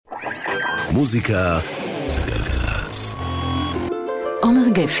מוזיקה זה גלגלצ. עומר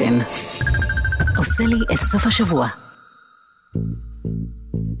גפן עושה לי את סוף השבוע.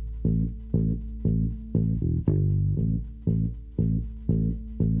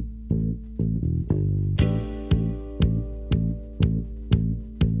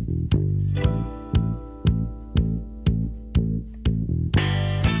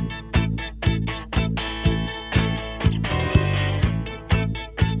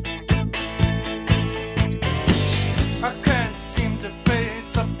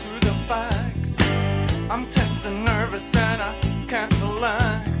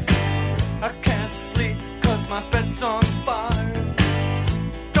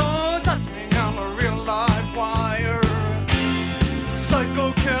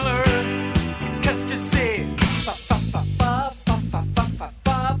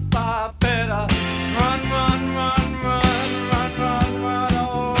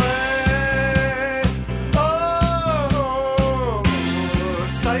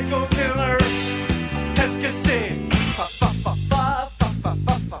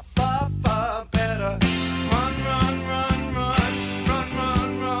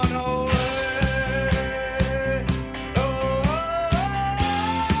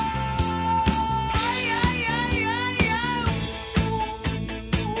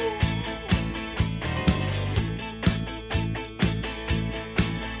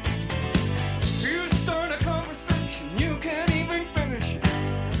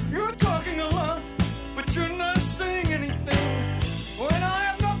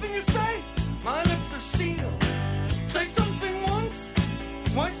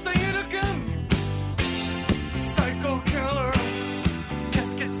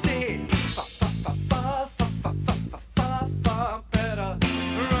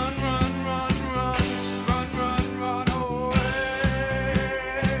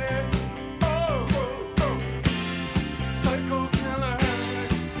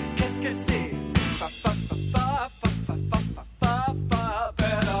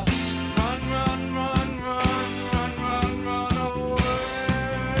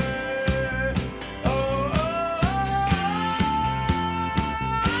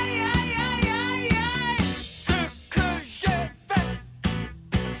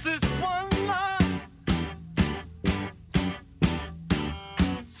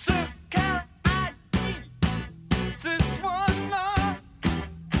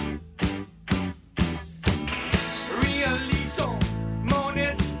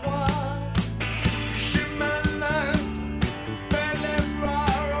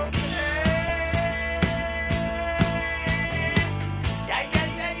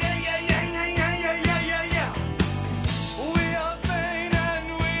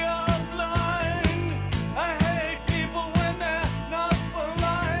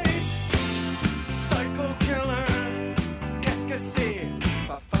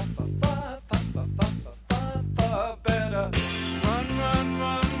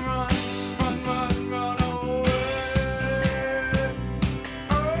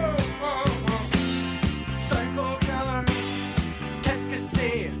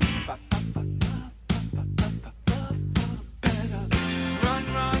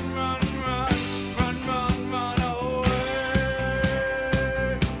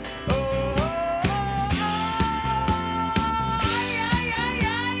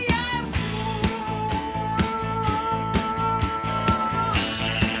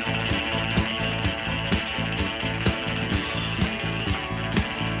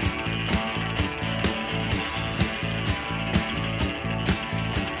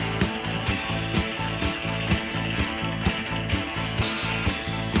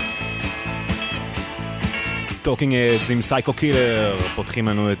 טוקינג אדס עם סייקו קילר, פותחים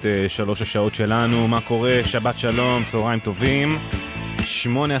לנו את 3 השעות שלנו. מה קורה? שבת שלום, צהריים טובים,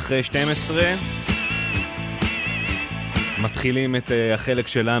 8:08. מתחילים את החלק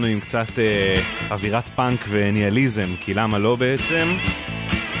שלנו עם קצת אווירת פאנק וניאליזם, כי למה לא בעצם?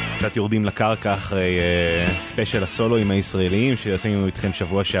 קצת יורדים לקרקע אחרי ספיישל הסולואים הישראליים שעשינו איתכם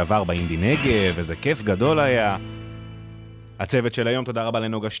שבוע שעבר באינדי נגב, וזה כיף גדול היה. הצוות של היום, תודה רבה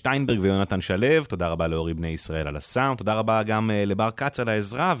לנוגה שטיינברג ויונתן שלב, תודה רבה לאורי בני ישראל על הסאונד, תודה רבה גם לבר קץ על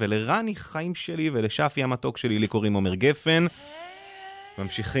העזרה, ולרני חיים שלי ולשפי המתוק שלי, לי קוראים עומר גפן.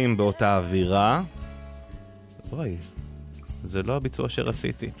 ממשיכים באותה אווירה. אוי, זה לא הביצוע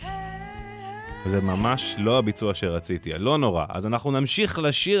שרציתי. זה ממש לא הביצוע שרציתי, לא נורא. אז אנחנו נמשיך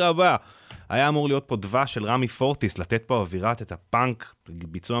לשיר הבא. היה אמור להיות פה דווה של רמי פורטיס, לתת פה אווירת את הפאנק,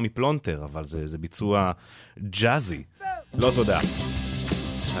 ביצוע מפלונטר, אבל זה ביצוע ג'אזי. לא תודה.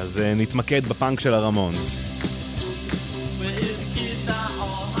 אז נתמקד בפאנק של הרמונס. Well, if the kids are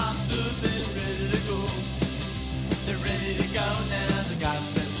all hopped up and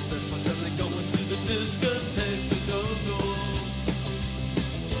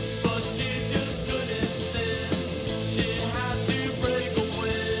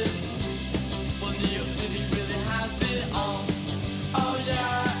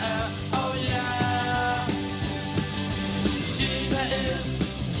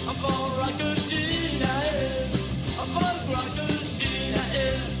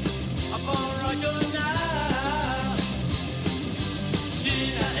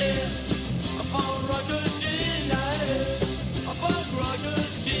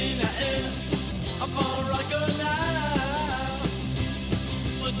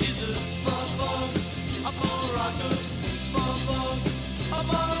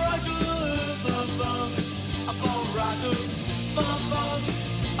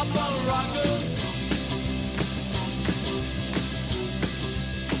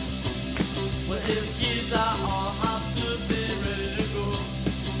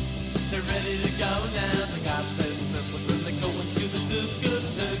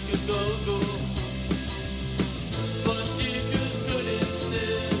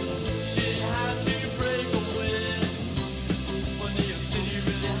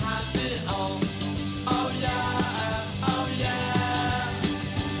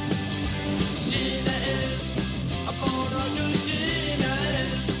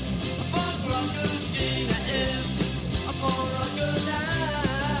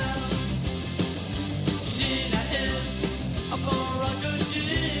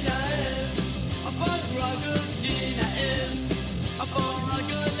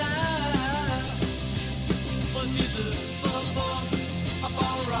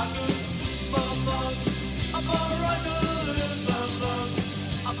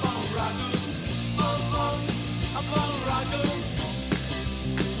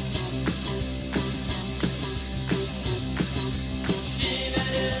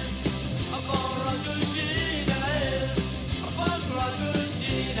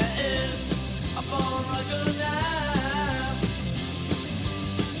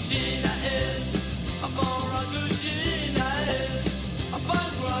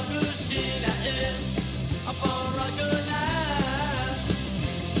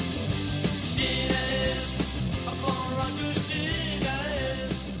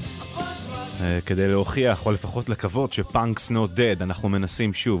כדי להוכיח, או לפחות לקוות שפאנקס not dead, אנחנו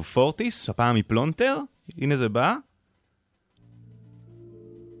מנסים שוב פורטיס, הפעם מפלונטר, הנה זה בא.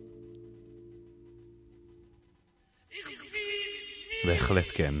 בהחלט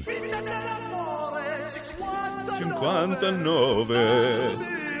כן. 59.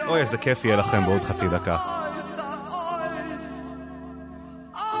 אוי, איזה כיף יהיה לכם בעוד חצי דקה.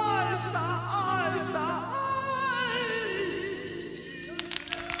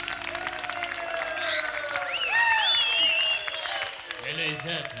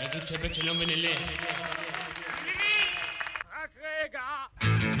 נגיד שבית שלום ונלך. רק רגע.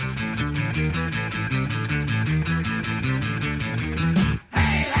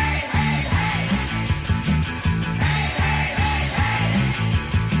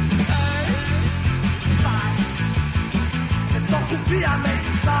 בתוך גופי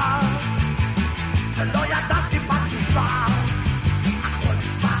המנוסר שלא ידעתי מה כבר הכל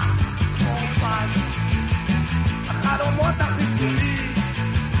נשמע כמו פס החלומות הכי גדולים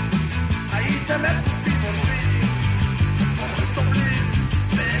הייתם מפופים הולכים אוכל טובלים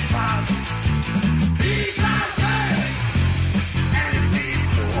בפס בגלל זה אין לי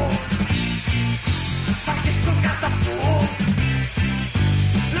תורות מרגיש כל כך דפוק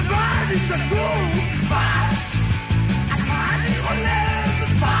לבד לי סגור פס על מה אני עולה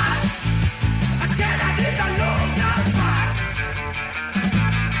בפס כן אני דלוק לפס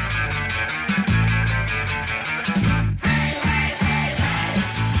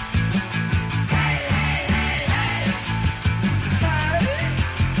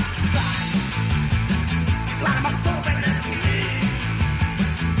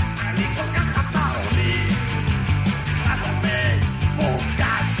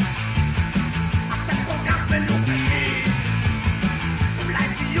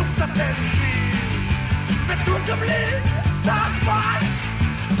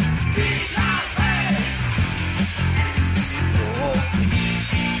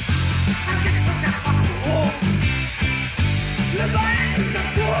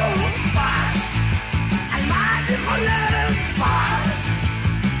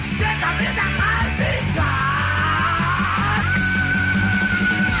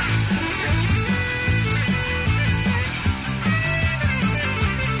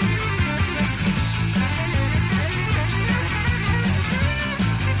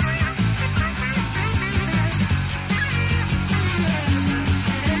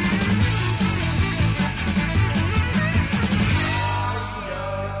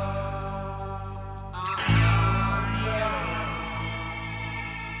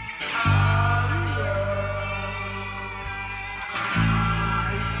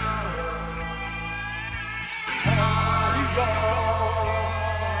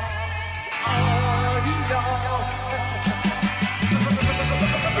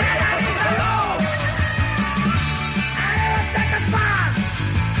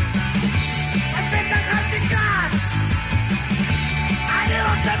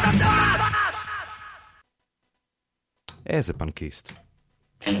איזה פנקיסט.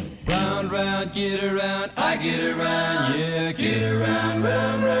 Round, round, get around, I get around, yeah, get around,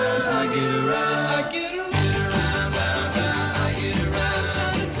 round, round, I get around, I get around.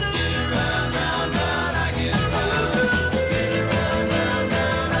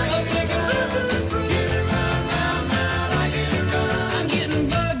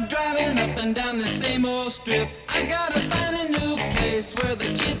 Down the same old strip, I gotta find a new place where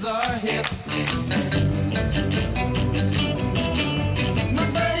the kids are hip.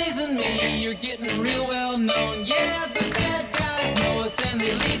 My buddies and me, you're getting real well known. Yeah, the bad guys know us and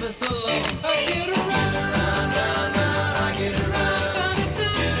they leave us alone. I get around, round, round, round, I get around.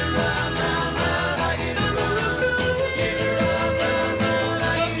 Get around, round, round, I get around. Get around, round, round,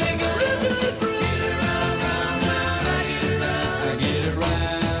 I get around. Get around, round, round, I get around. I get around.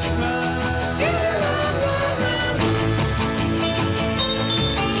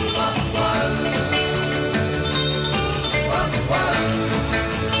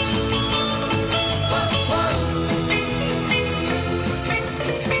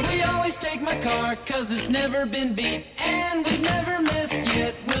 Car, cause it's never been beat, and we've never missed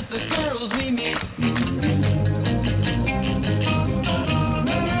yet with the girls we meet.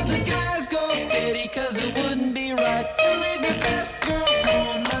 None of the guys go steady, cause it wouldn't be right to leave your best girl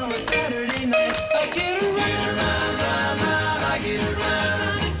home on a Saturday night. I get around, round, round, round, I get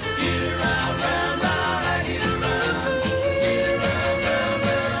around. Get around, round, round, I get around. Get around, round,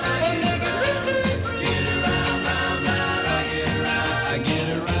 round, I get around. Get around, round, round, I get around. I get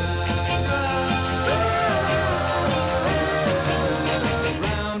around.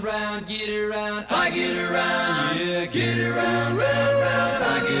 Get around, I get around, yeah, get around, round, round,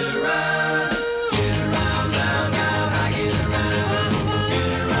 I get around. Get around, round, round, I get around.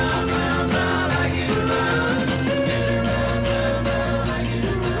 Get around, round, round, I get around. Get around, round, round, I get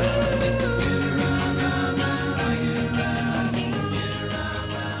around. Get around, round, round, I get around. Get around,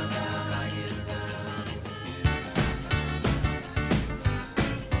 round, round, I get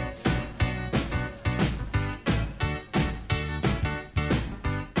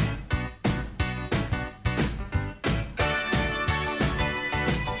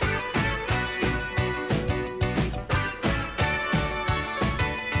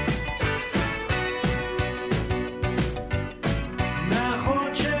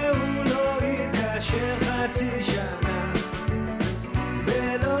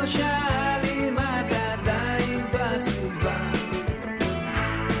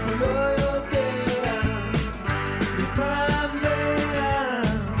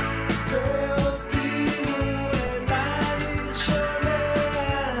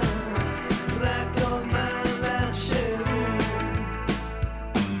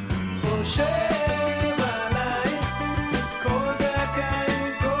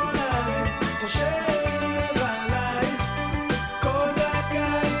חושב עלייך כל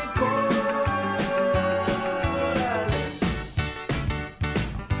דקה עם כל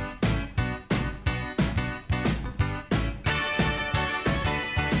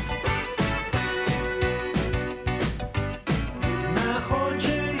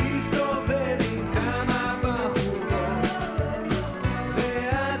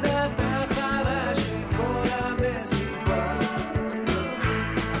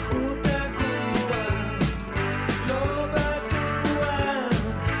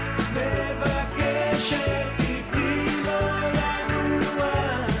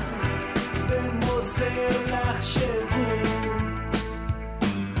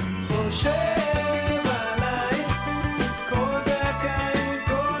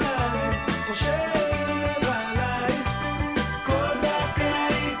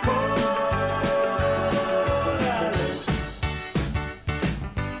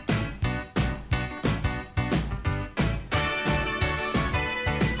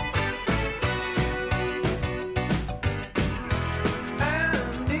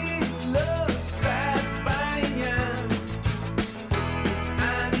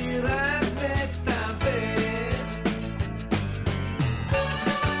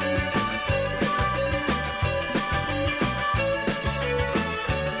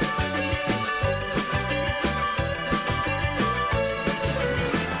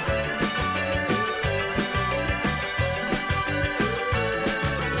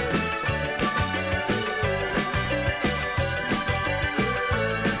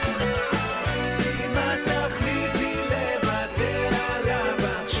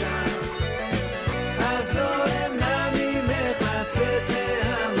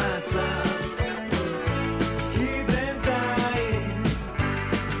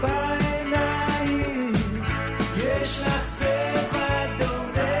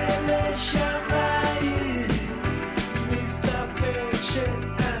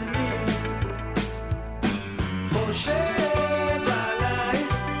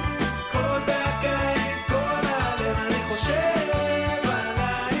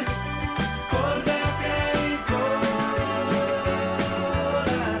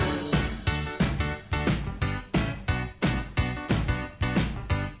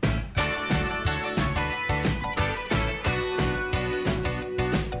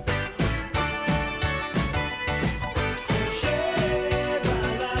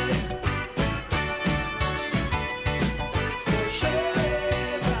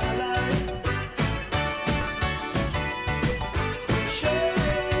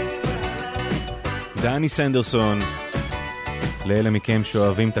דני סנדרסון. לאלה מכם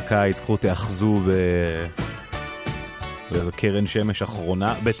שאוהבים את הקיץ, קחו תאחזו באיזו קרן שמש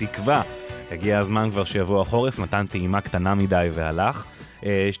אחרונה, בתקווה. הגיע הזמן כבר שיבוא החורף, נתן טעימה קטנה מדי והלך.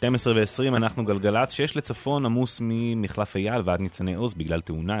 12 ו-20 אנחנו גלגלץ, 6 לצפון, עמוס ממחלף אייל ועד ניצני עוז בגלל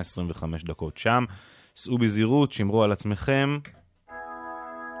תאונה, 25 דקות שם. סעו בזהירות, שמרו על עצמכם.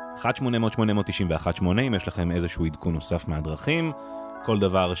 1-800-891-8 אם יש לכם איזשהו עדכון נוסף מהדרכים, כל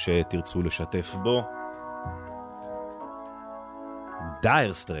דבר שתרצו לשתף בו.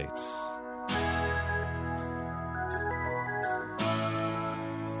 דייר סטרייטס.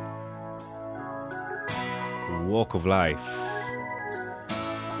 Walk of Life.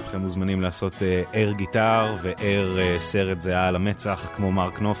 כולכם מוזמנים לעשות אר גיטר ואר סרט זהה על המצח כמו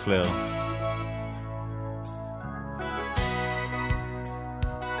מרק נופלר.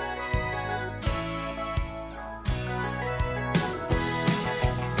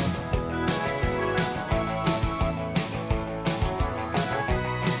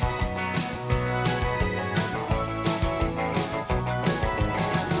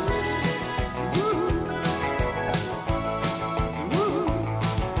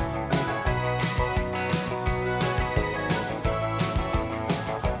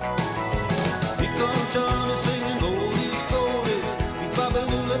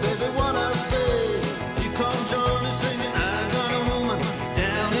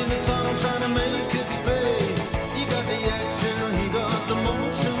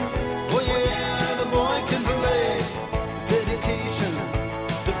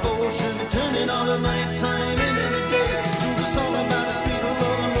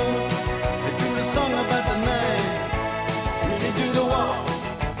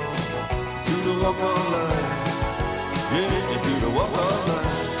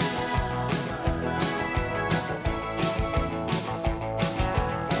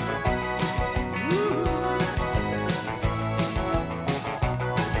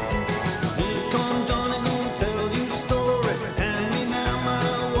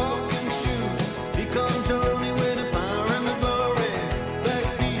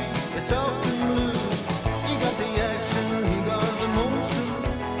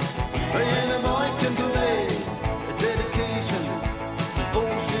 Can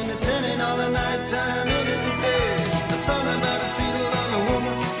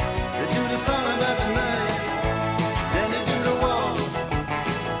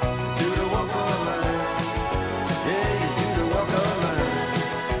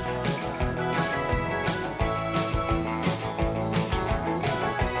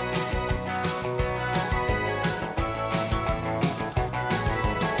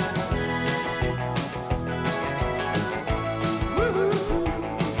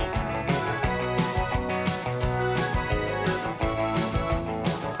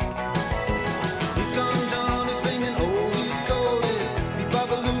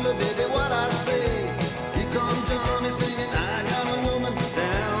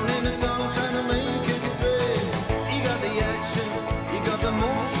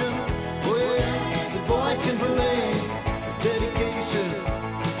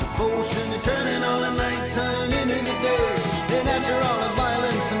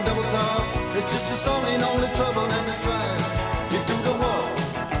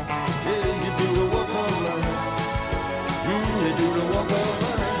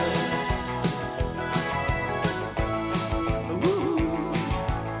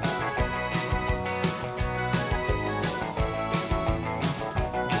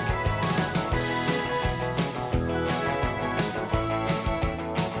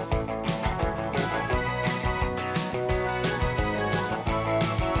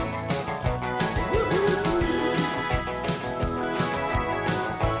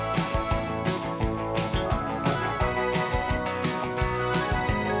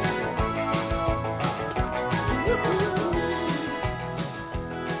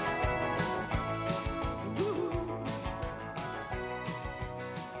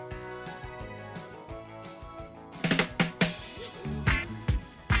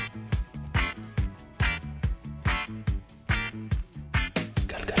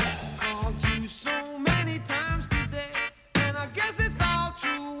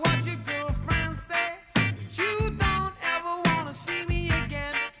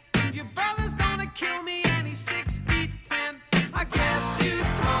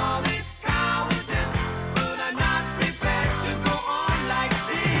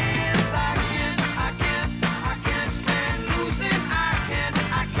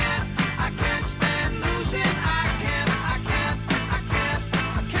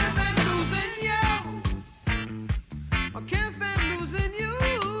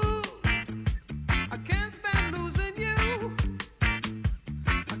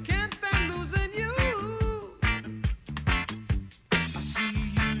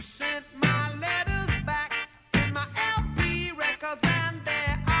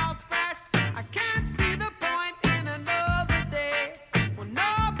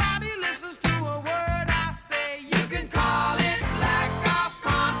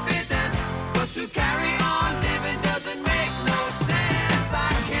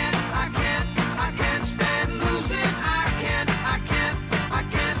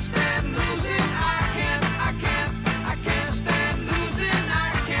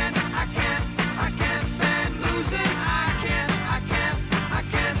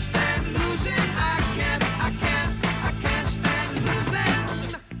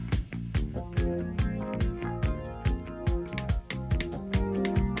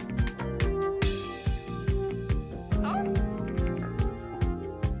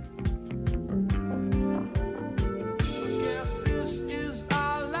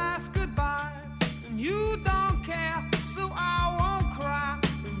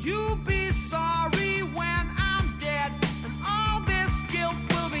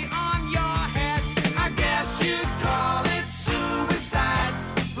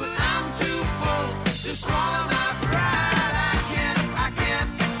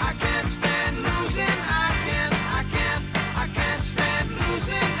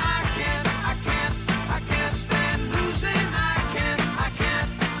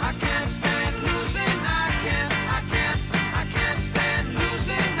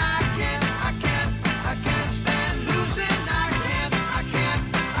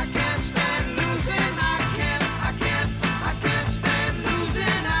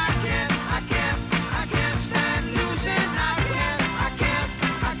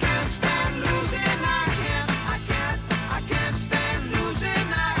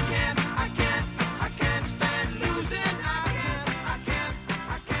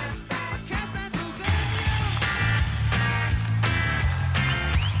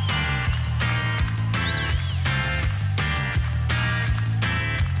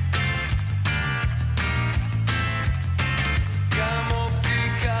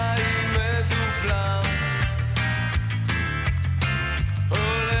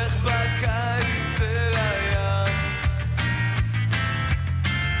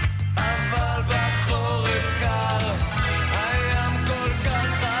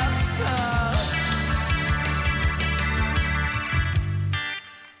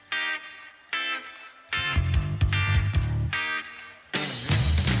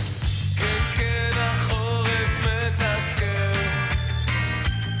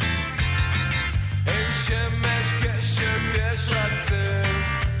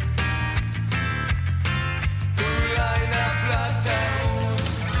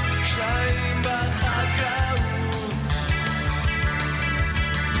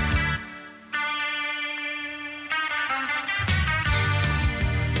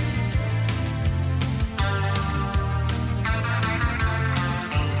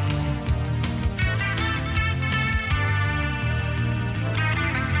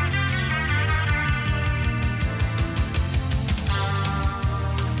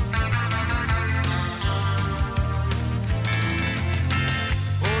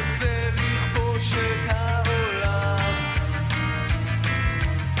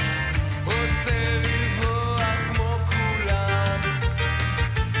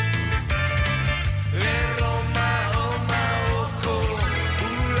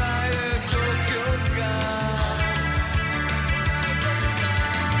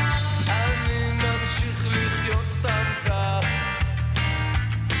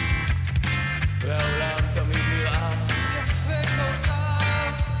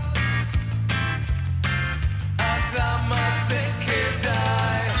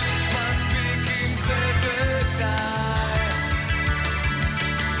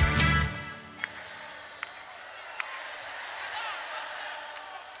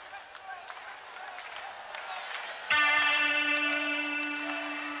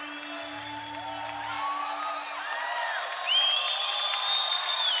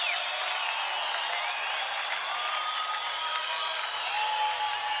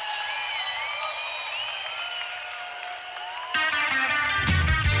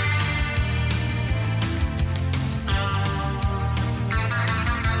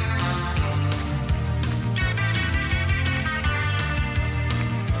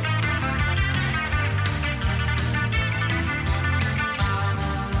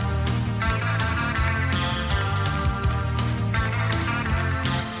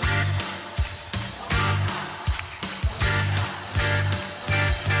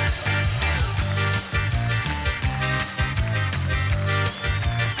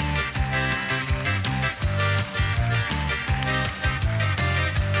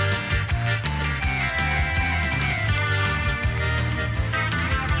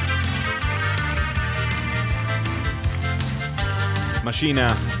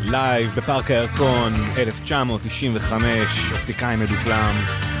משינה, לייב בפארק הירקון, 1995, אופטיקאי מדופלם.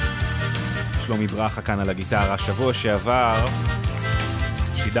 שלומי ברכה כאן על הגיטרה. שבוע שעבר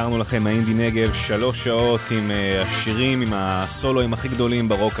שידרנו לכם מהאינדי נגב 3 שעות עם השירים, עם הסולואים הכי גדולים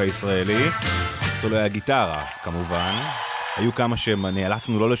ברוק הישראלי. סולואי הגיטרה, כמובן. היו כמה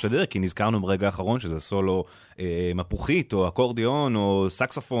שנאלצנו לא לשדר, כי נזכרנו ברגע האחרון שזה סולו מפוחית, או אקורדיון, או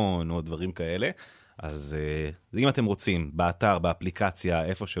סקסופון, או דברים כאלה. אז אם אתם רוצים, באתר, באפליקציה,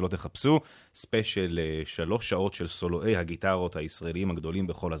 איפה שלא תחפשו, ספיישל 3 שעות של סולואי הגיטרות הישראליים הגדולים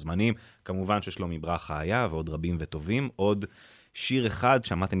בכל הזמנים. כמובן ששלומי ברכה היה, ועוד רבים וטובים. עוד שיר אחד,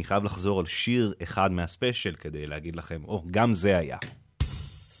 שמעתי, אני חייב לחזור על שיר אחד מהספיישל, כדי להגיד לכם, גם זה היה.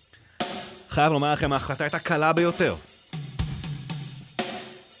 חייב לומר לכם, ההחלטה הייתה קלה ביותר.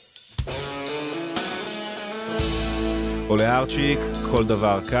 עולה ארצ'יק, כל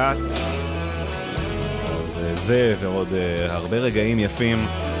דבר קאט. אז זה ועוד הרבה רגעים יפים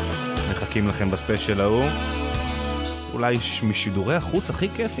מחכים לכם בספיישל ההוא. אולי משידורי החוץ הכי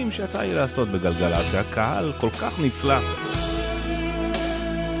כיפים שיצא לי לעשות בגלגלצ. הקהל כל כך נפלא.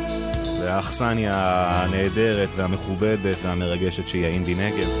 והאכסניה הנהדרת והמכובדת והמרגשת שהיא האינדי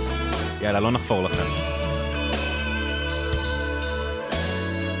נגב. יאללה, לא נחפור לכם.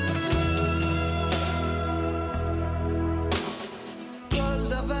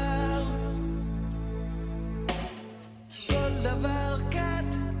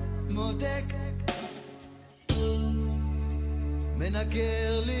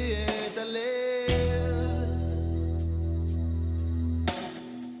 מנקר לי את הלב,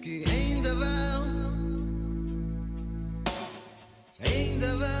 כי אין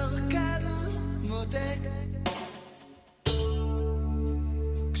דבר קל מותק,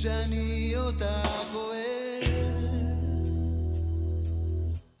 כשאני אותך אוהב.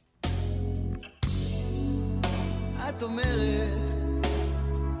 את אומרת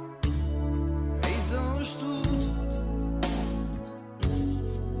איזו שטות,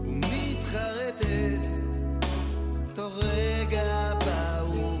 מתחרטת תוך רגע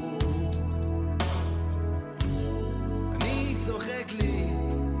פעוט. אני צוחק לי,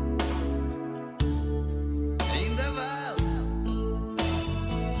 אין דבר,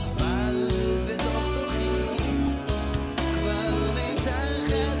 אבל בתוך תוכי כבר מיתר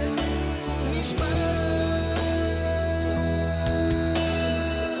אחד נשבר.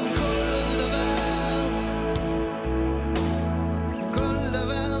 כל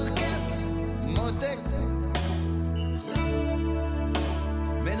דבר קט מותק,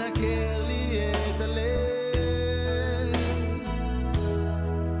 מנקר לי את הלב,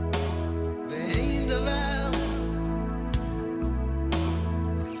 ואין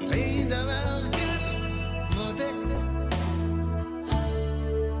דבר קט מותק,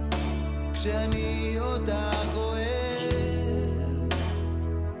 כשאני אותך אוהב.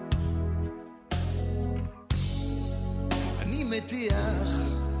 אני מטיח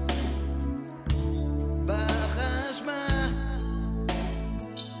בחשמה,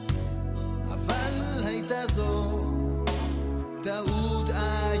 אבל הייתה זו טעות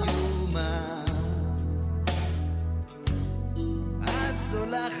איומה. את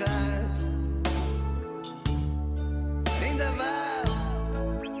סולחת, אין דבר,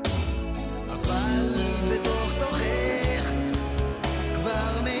 אבל בתוך תוכך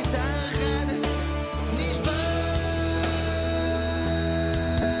כבר מיתר אחד נשבר.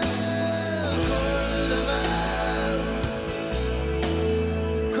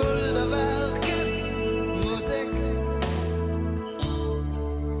 כל דבר קט מותק,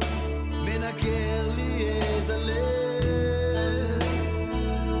 מנקר לי את הלב,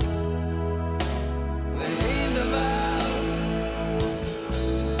 ואין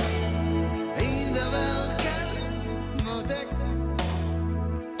דבר קל מותק,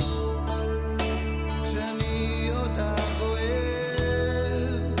 כשאני אותך אוהב.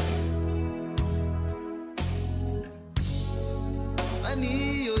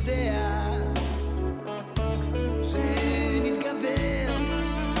 אני יודע שנתגבר,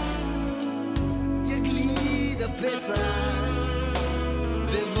 יגליד הפצע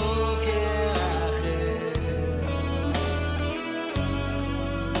בבוקר אחר.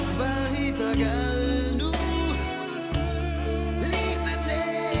 כבר התרגלנו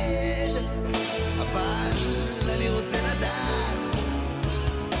להתנדנד, אבל אני רוצה לדעת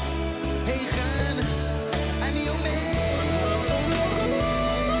היכן אני עומד.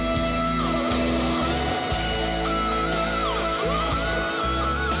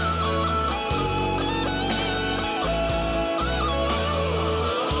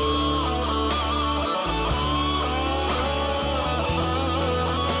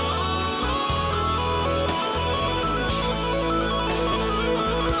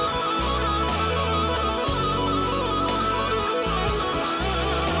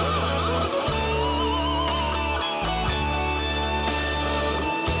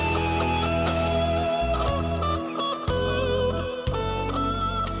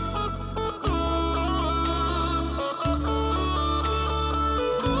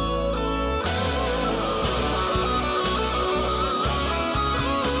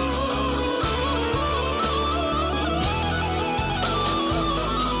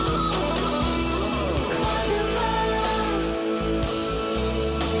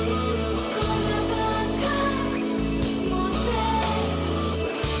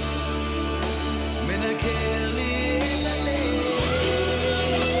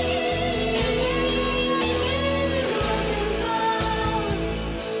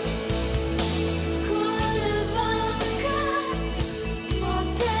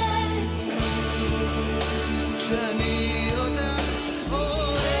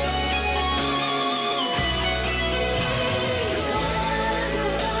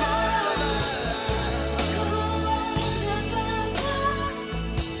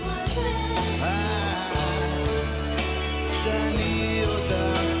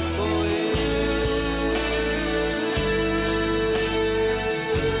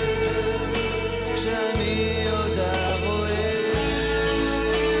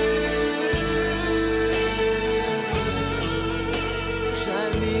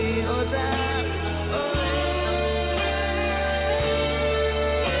 אני אותך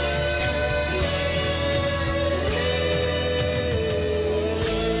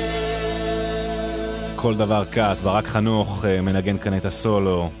כל דבר קאט, ברק חנוך מנגן כאן את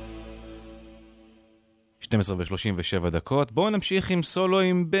הסולו. 12:37 דקות. בואו נמשיך עם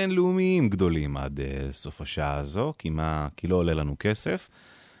סולואים בינלאומיים גדולים עד סוף השעה הזו, כי לא עולה לנו כסף.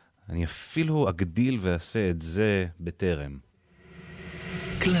 אני אפילו אגדיל ועשה את זה בטרם.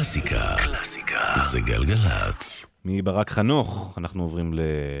 קלאסיקה. זה גלגלץ. מברק חנוך אנחנו עוברים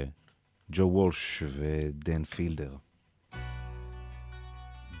לג'ו וולש ודן פילדר.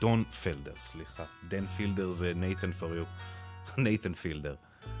 דון פילדר, סליחה. דן פילדר זה נייתן פור יו. נייתן פילדר.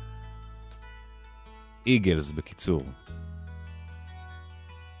 איגלס בקיצור.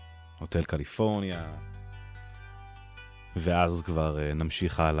 הוטל קליפורניה. ואז כבר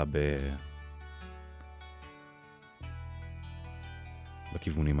נמשיך הלאה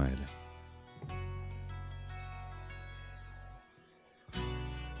בכיוונים האלה.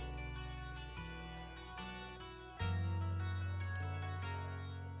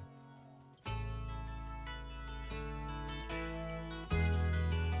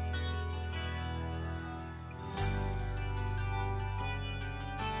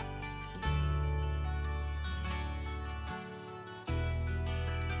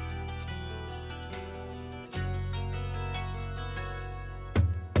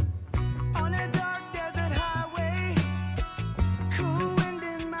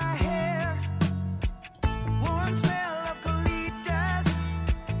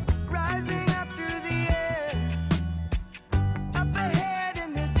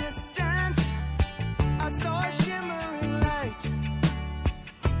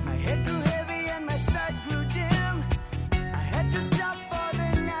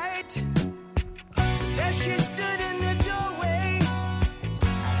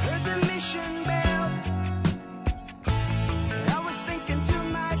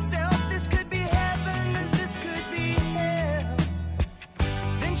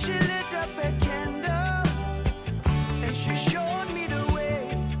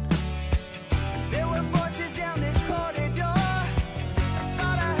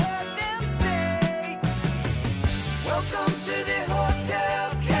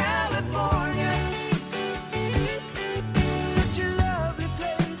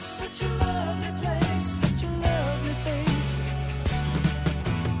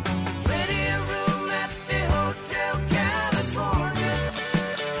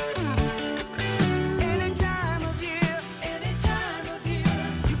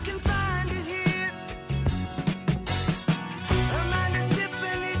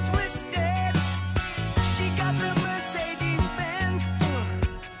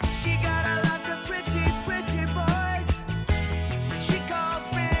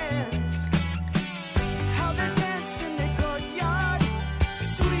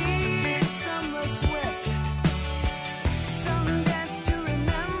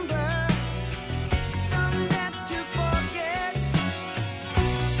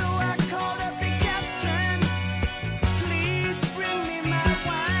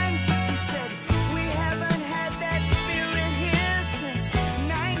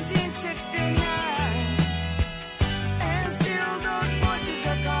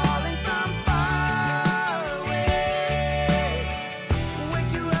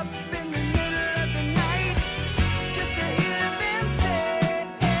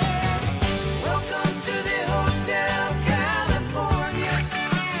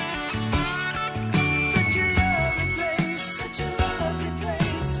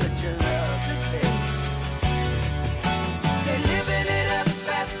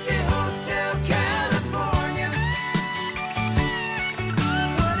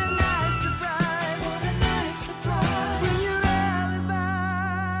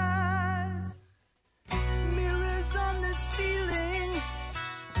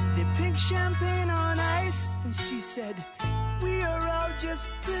 said, we are all just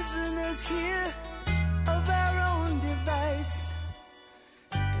prisoners here of our own device.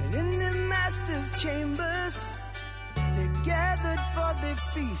 And in the master's chambers, they're gathered for the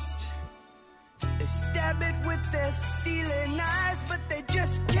feast. They stab it with their stealing knives, but they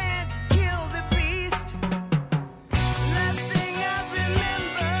just can't kill the beast. Last thing I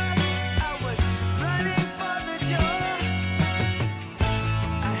remember, I was running for the door.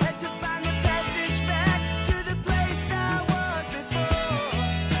 I had to find a passage back to the place I was before.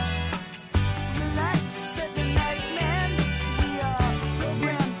 Relax, said the night man, we are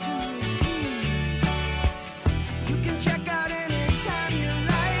programmed to receive. You can check out anytime you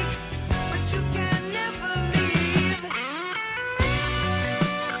like, but you can never leave.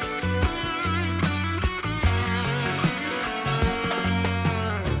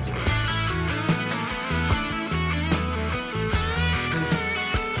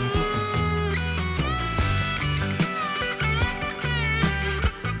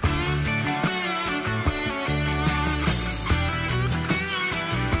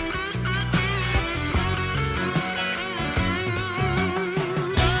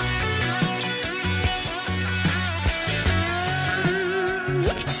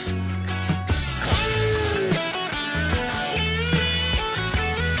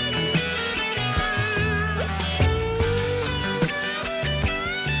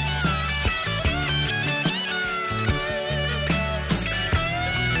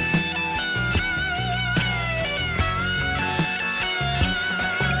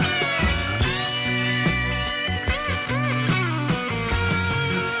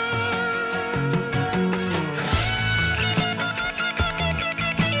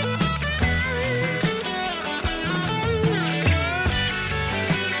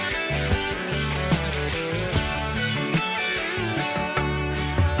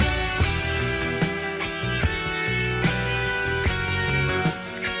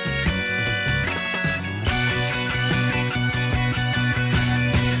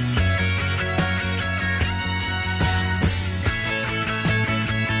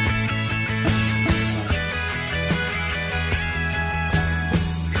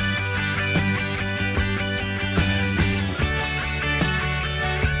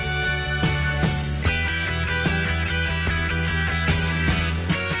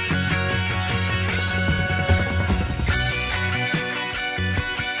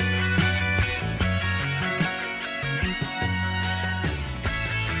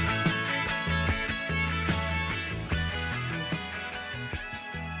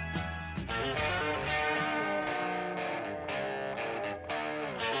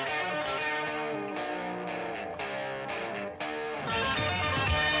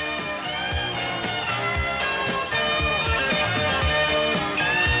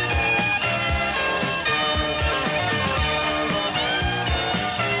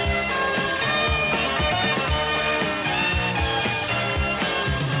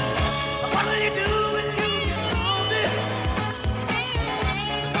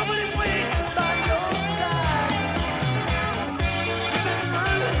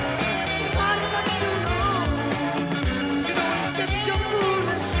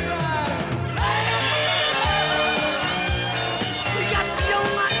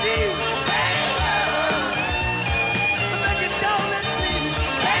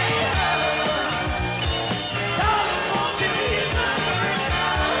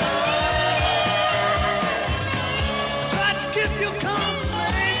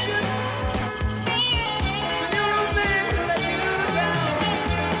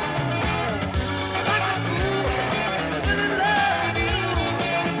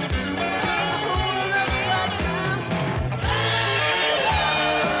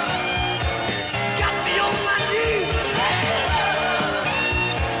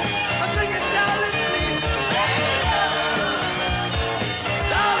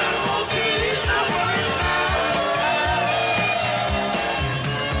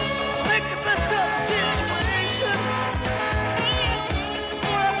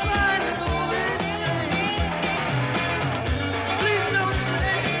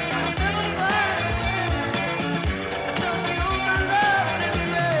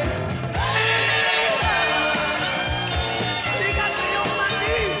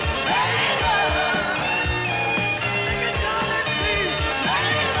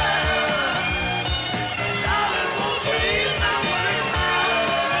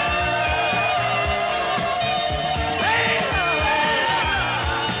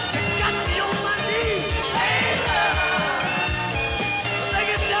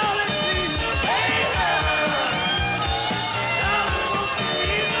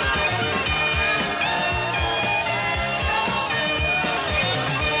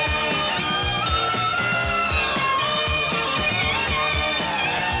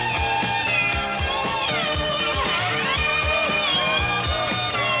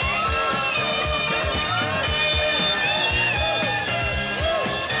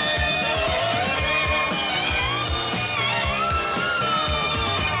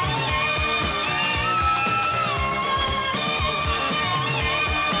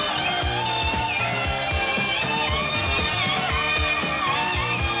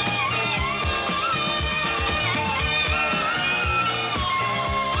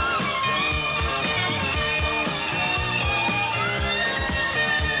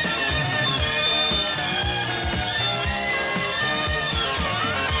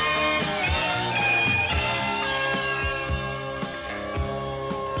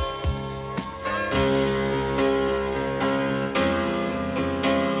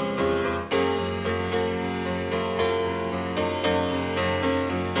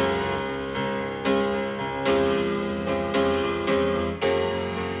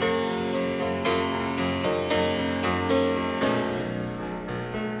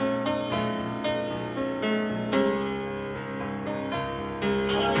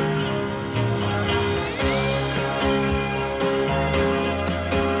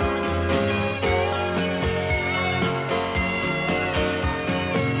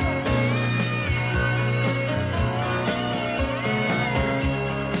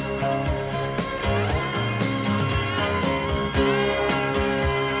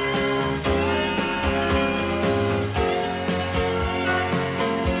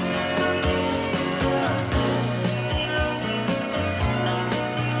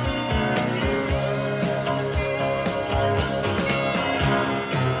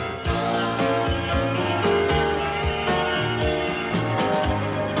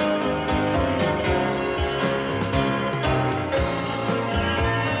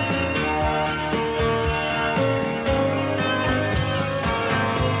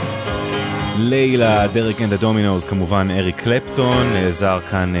 לילה, דרק אנד הדומינוס, כמובן אריק קלפטון, נעזר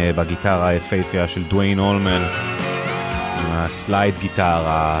כאן בגיטרה היפהפייה של דוויין אולמן, עם הסלייד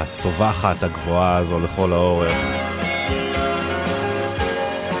גיטרה הצובחת הגבוהה הזו לכל האורך.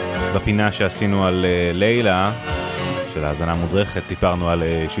 בפינה שעשינו על לילה, של האזנה מודרכת, סיפרנו על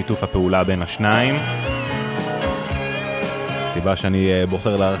שיתוף הפעולה בין השניים. הסיבה שאני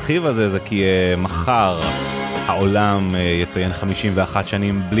בוחר להרחיב על זה זה כי מחר העולם יציין 51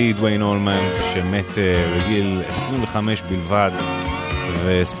 שנים בלי דוויין אולמן, שמת בגיל 25 בלבד,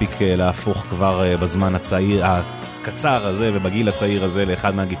 והספיק להפוך כבר בזמן הקצר הזה ובגיל הצעיר הזה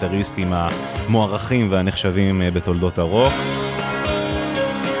לאחד מהגיטריסטים המוערכים והנחשבים בתולדות הרוק.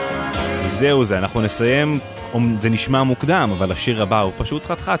 זהו זה, אנחנו נסיים. זה נשמע מוקדם, אבל השיר הבא הוא פשוט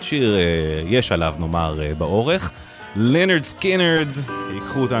חתיכת שיר, יש עליו נאמר באורך. לנרד סקינרד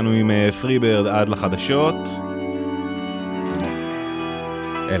ייקחו אותנו עם פריברד עד לחדשות.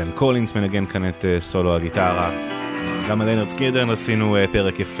 אלן קולינס מנגן כאן את סולו הגיטרה. גם על לנרד סקינרד עשינו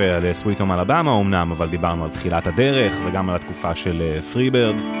פרק יפה על סוויט הום אלבמה אומנם, אבל דיברנו על תחילת הדרך וגם על התקופה של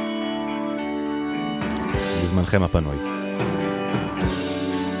פריברד. בזמנכם הפנוי.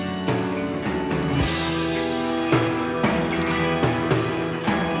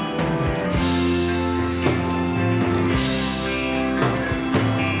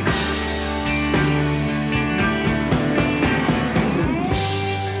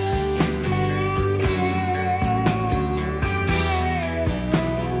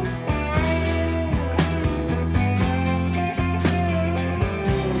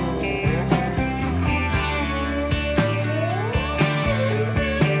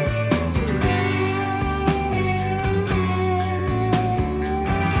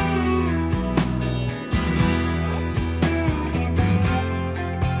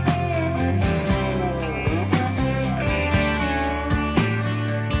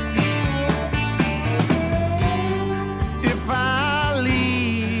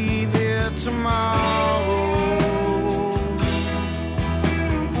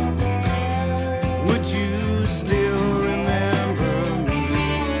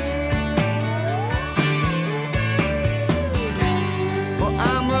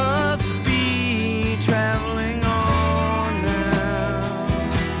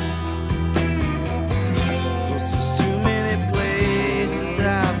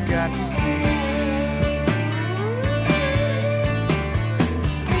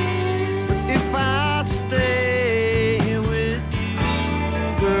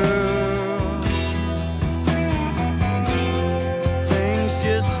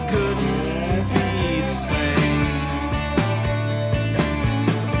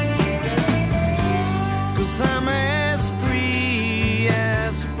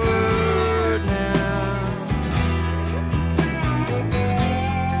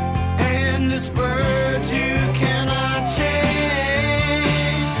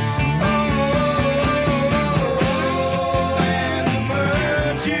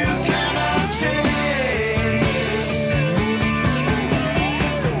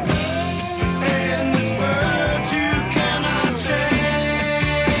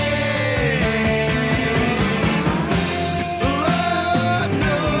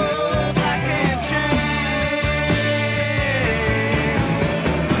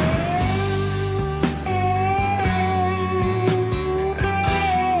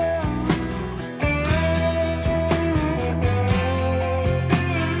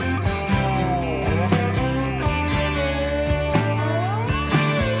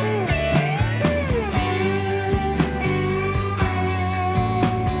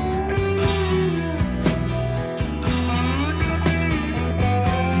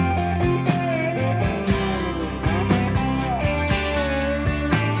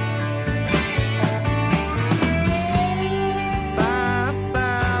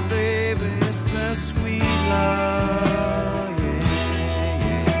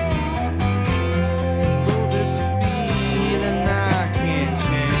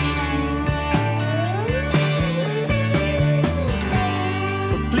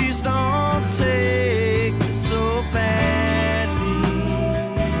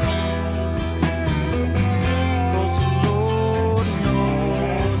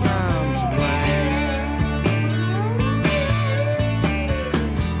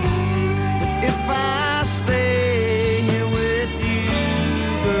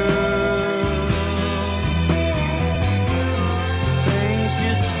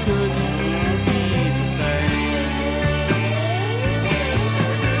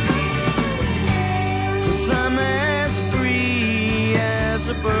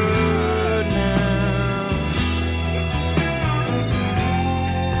 bird now,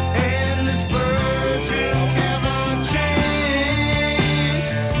 and this bird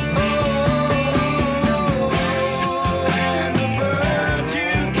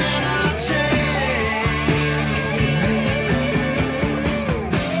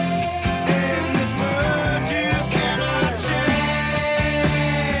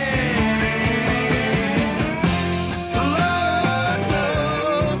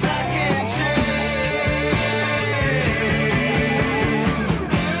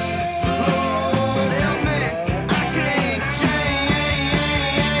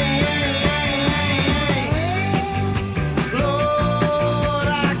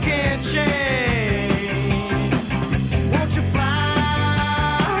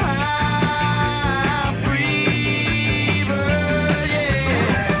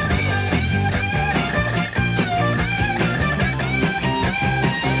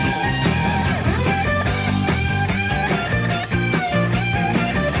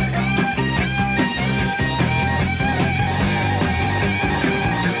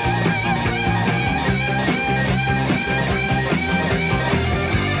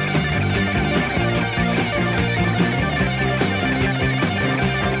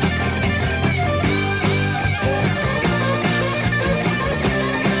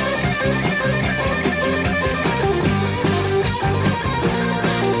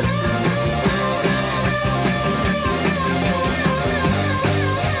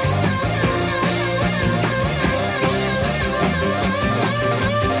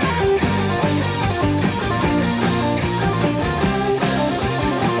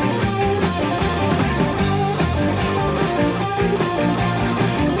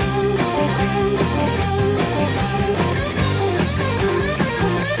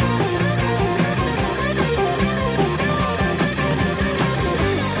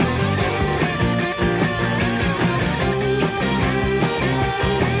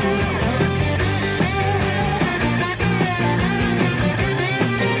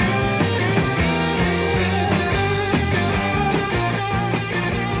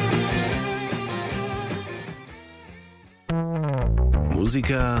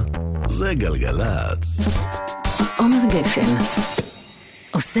מוזיקה זה גלגלץ. עומר גפן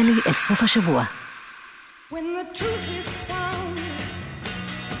עושה לי את סוף השבוע. When the truth is found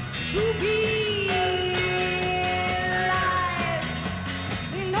to be lies,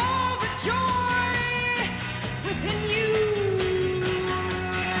 and all the joy within you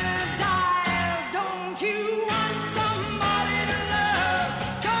dies. Don't you want somebody to love?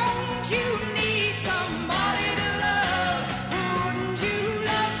 Don't you need somebody to love? Wouldn't you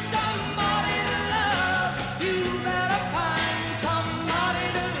love somebody to love? You better find somebody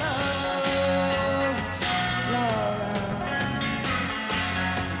to love.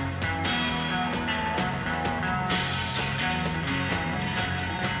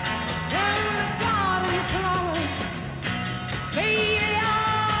 And the garden flowers, baby,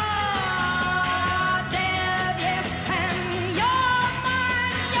 are dead, yes, and your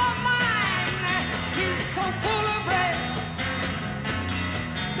mind is so full of bread.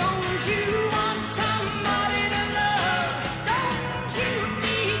 Don't you want somebody to love? Don't you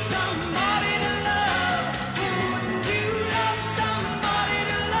need somebody to love? Wouldn't you love somebody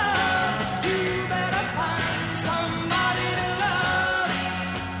to love? You better find somebody to love.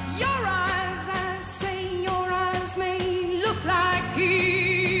 Your eyes, I say, your eyes may look like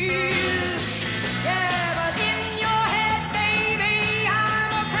his. Yeah, but in your head, baby,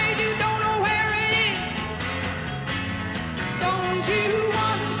 I'm afraid you don't know where it is. Don't you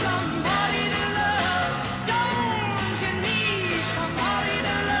want somebody to love? Don't you need somebody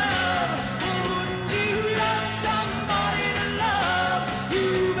to love? Wouldn't you love somebody to love? You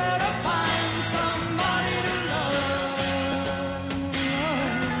better find somebody to love.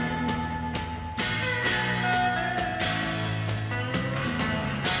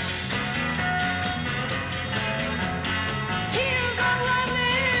 Tears are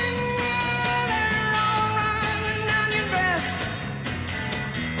running, they're all running down your dress.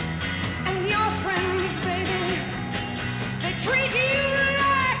 And your friends, baby, they treat you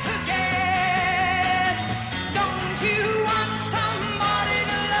like a guest. Don't you want somebody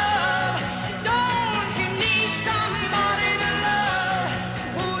to love? Don't you need somebody to love?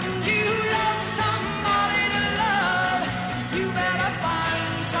 Wouldn't you love somebody to love? You better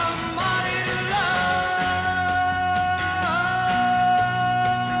find somebody to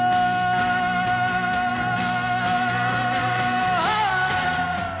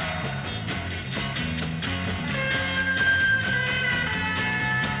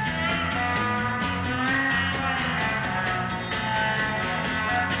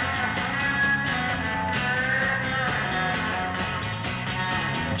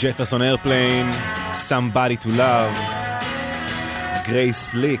ג'פרסון איירפליין, Somebody to Love,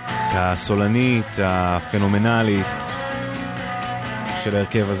 גרייס ליק, הסולנית הפנומנלית של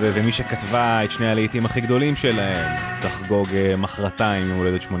ההרכב הזה, ומי שכתבה את שני הלהיטים הכי גדולים שלהם, תחגוג מחרתיים יום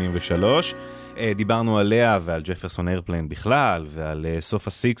הולדת 83. דיברנו עליה ועל ג'פרסון איירפליין בכלל, ועל סוף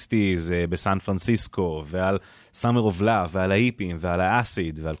ה-60s בסן פרנסיסקו, ועל Summer of Love, ועל ההיפים, ועל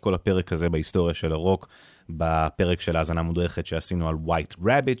האסיד, ועל כל הפרק הזה בהיסטוריה של הרוק, בפרק של האזנה מודרכת שעשינו על White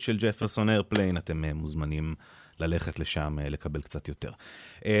Rabbit של ג'פרסון איירפליין. אתם מוזמנים ללכת לשם לקבל קצת יותר.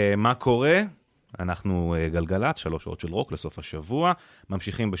 מה קורה? אנחנו גלגלץ, 3 שעות של רוק לסוף השבוע.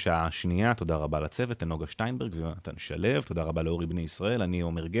 ממשיכים בשעה השנייה. תודה רבה לצוות, לנוגה שטיינברג ויונתן שלב. תודה רבה לאורי בני ישראל, אני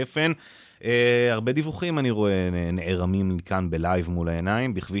עומר גפן. הרבה דיווחים אני רואה נערמים כאן בלייב מול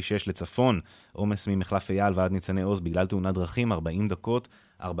העיניים. בכביש 6 לצפון, עומס ממחלף אייל ועד ניצני עוז בגלל תאונת דרכים, 40 דקות.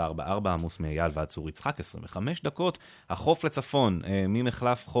 444 עמוס מאייל ועד צור יצחק, 25 דקות. החוף לצפון,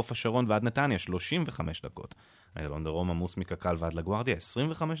 ממחלף חוף השרון ועד נתניה, 35 דקות. איילון דרום עמוס מקקל ועד לגוארדיה,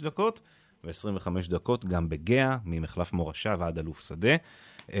 25 דקות. ו-25 דקות גם בגאה, ממחלף מורשה ועד אלוף שדה.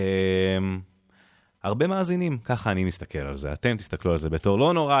 הרבה מאזינים, ככה אני מסתכל על זה. אתם תסתכלו על זה בתור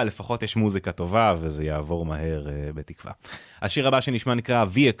לא נורא, לפחות יש מוזיקה טובה וזה יעבור מהר בתקווה. השיר הבא שנשמע נקרא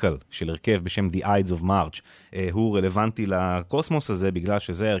Vehicle של הרכב בשם The Ides of March. הוא רלוונטי לקוסמוס הזה בגלל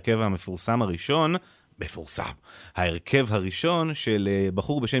שזה ההרכב המפורסם הראשון, ההרכב הראשון של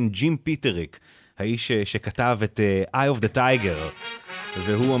בחור בשם ג'ים פיטריק, האיש שכתב את Eye of the Tiger,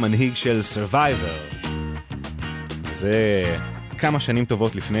 והוא המנהיג של Survivor. זה כמה שנים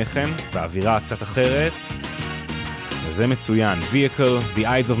טובות לפני כן, באווירה קצת אחרת, וזה מצוין. Vehicle, The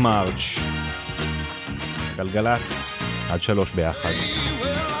Ides of March. גלגלץ, עד 3 ביחד. Well,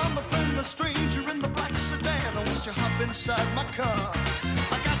 I'm a friend, a stranger in the black sedan. Won't you hop inside my car?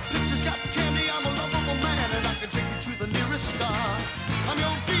 I got pictures, got candy, I'm a lovable man, and I can take you to the nearest star. I'm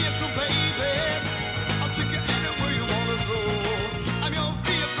your vehicle, baby. I'll take you anywhere you wanna go. I'm your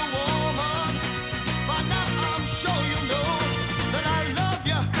vehicle, woman. By now I'm sure you know that I love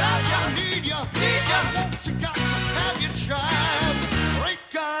you, that I need you. I want you, got to have your child.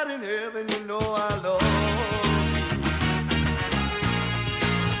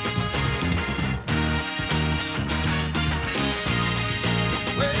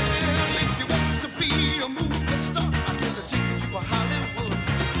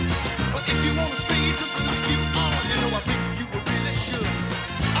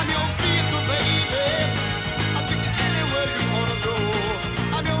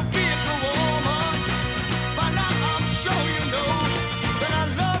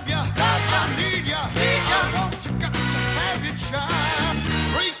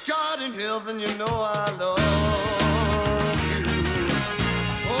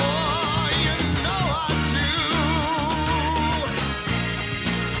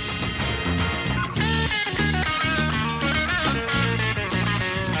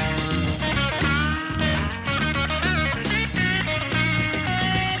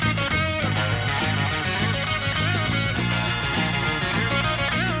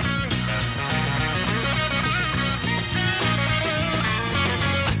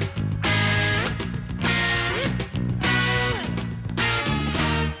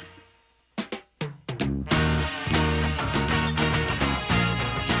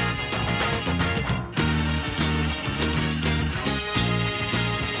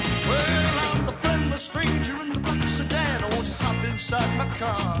 inside my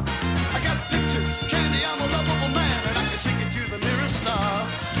car. I got pictures, candy, I'm a lovable man, and I can take you to the nearest star.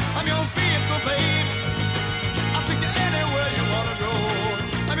 I'm your vehicle, babe. I'll take you anywhere you wanna go.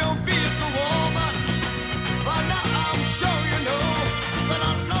 I'm your vehicle, woman. By now I'm sure you know that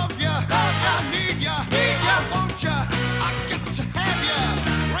I love you, I need you, I want you, I got to have you.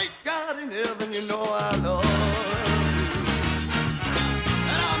 Great God in heaven, you know I love you.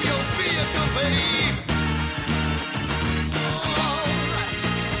 And I'm your vehicle, babe. Alright.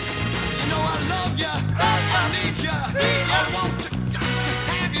 You know I love you, I need you, I want you, got to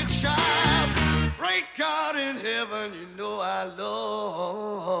have you, child. Great God in heaven, you know I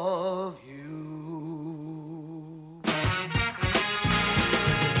love you.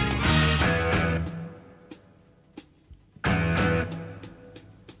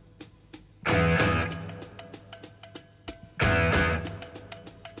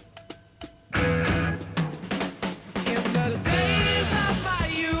 In the days of my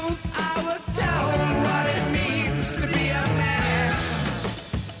youth, I was told what it means to be a man.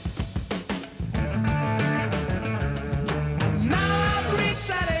 Now I've reached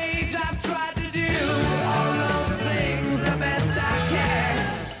that age, I've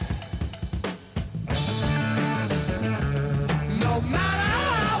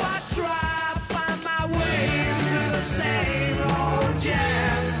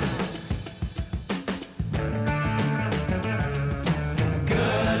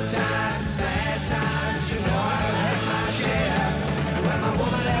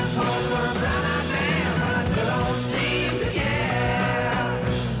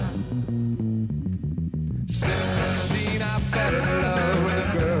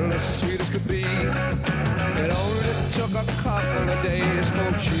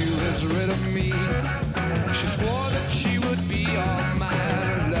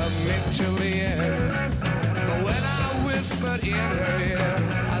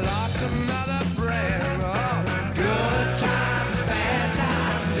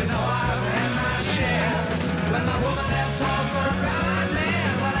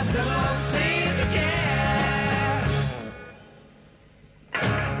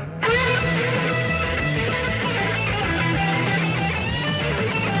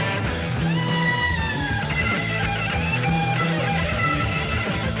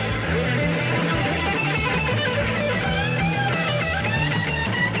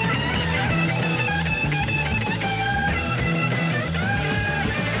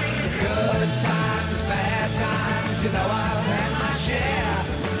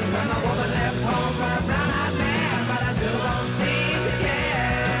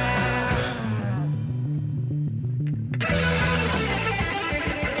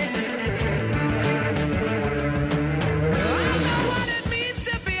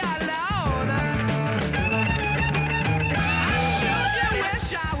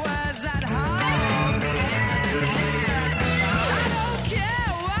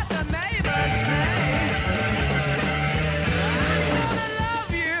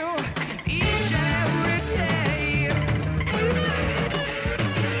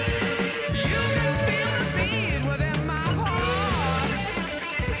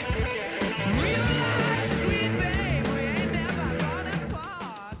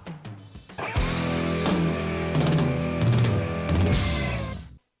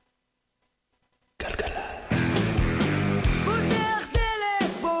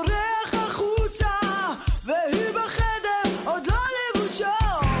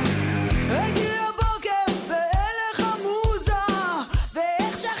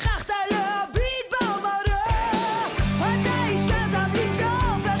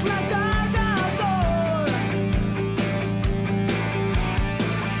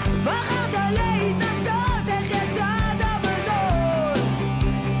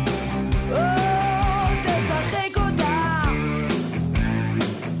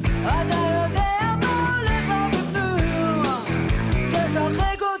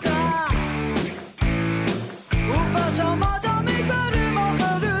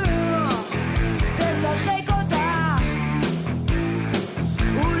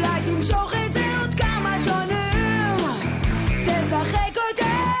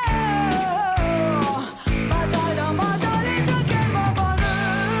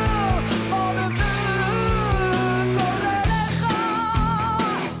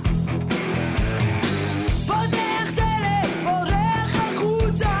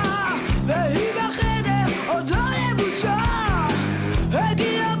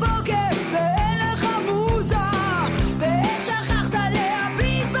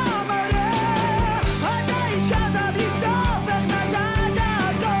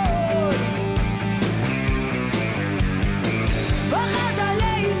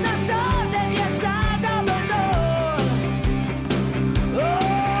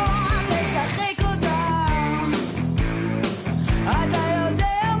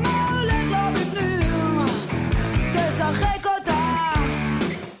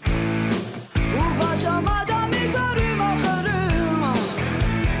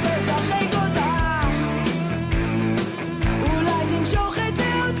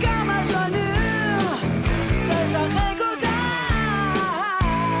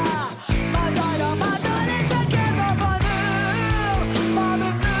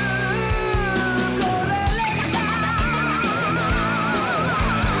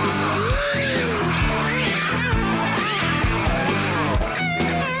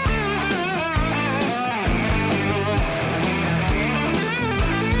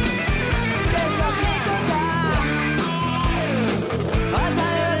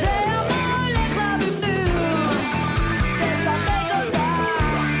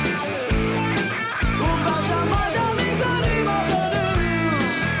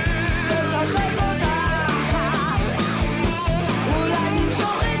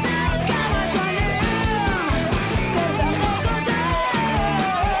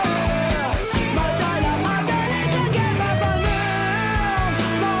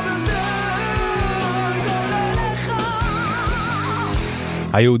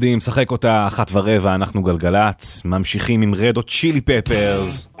היהודים משחק אותה 1:15, אנחנו גלגלץ, ממשיכים עם רד הוט צ'ילי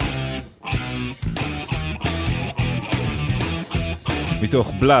פפרס.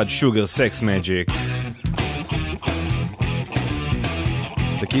 מתוך Blood Sugar Sex Magic.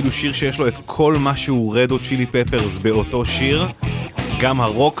 זה כאילו שיר שיש לו את כל מה שהוא רד הוט צ'ילי פפרס באותו שיר, גם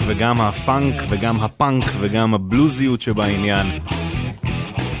הרוק וגם הפאנק וגם הפאנק וגם הבלוזיות שבעניין.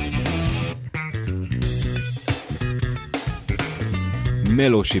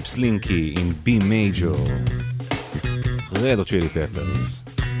 Mellowship Slinky in B major. Red Hot Chili Peppers.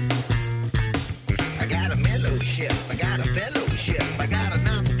 I got a mellowship, I got a fellowship, I got a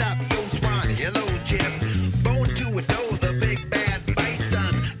non-stop yo swan, hello Jim. Born to adore the big bad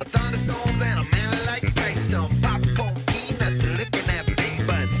bison, a thunderstorms and a man like Tyson. Popcorn peanuts, looking at big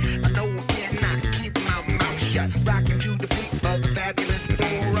butts. I know I cannot keep my mouth shut. Rocking to the beat of the fabulous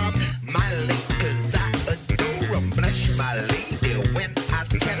four-up. My lady, 'cause I adore 'em. Blush my lady when I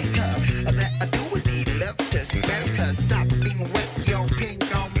tell her that I do need love to smell her. Sopping wet your pink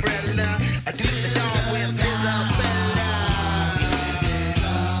umbrella. I do the dog with Isabella.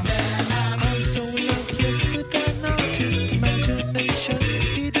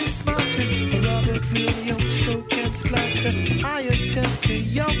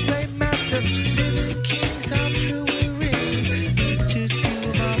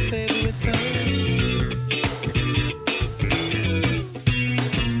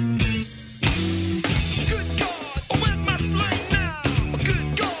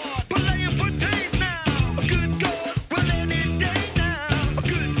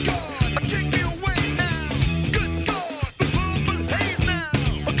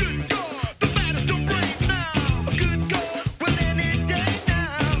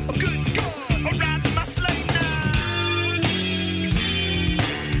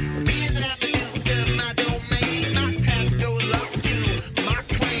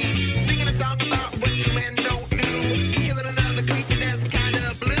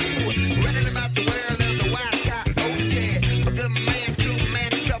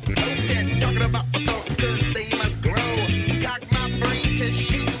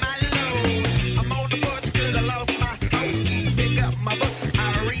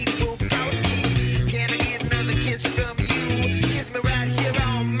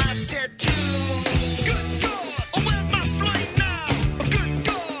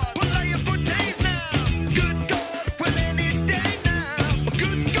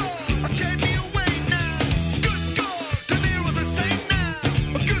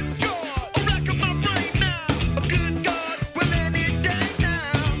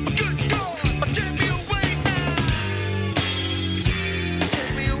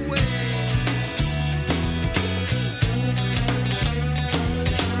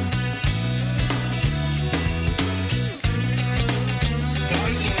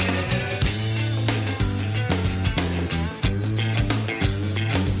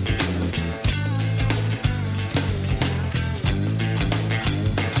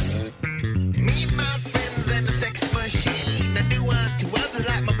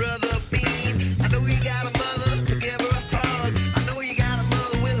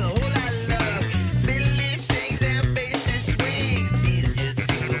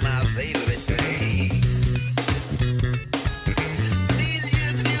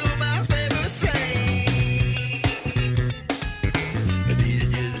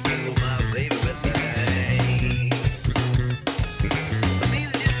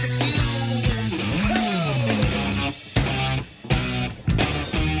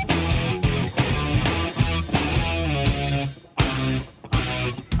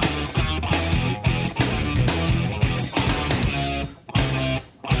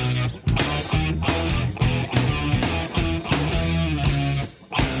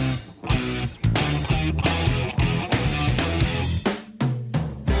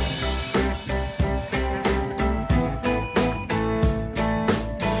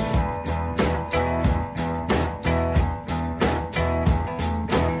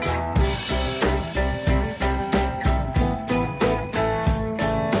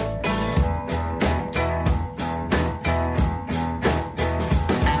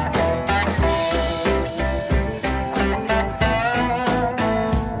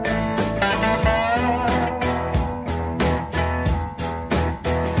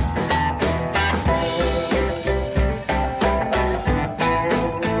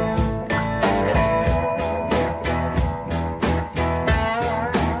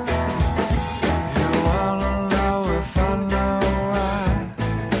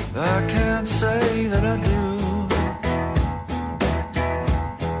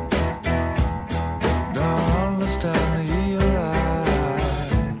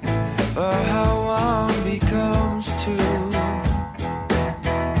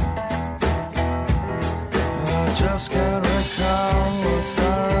 just can't recall what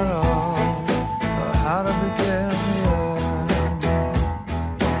started all, or how to begin the end.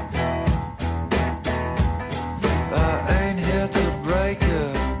 I ain't here to break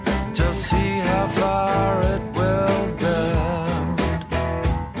it, just see how far it will bend.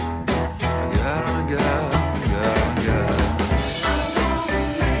 Again and again, again and again.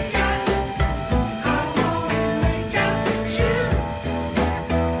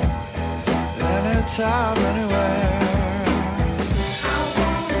 Anytime, anywhere.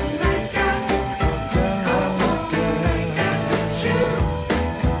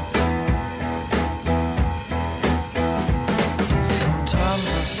 Sometimes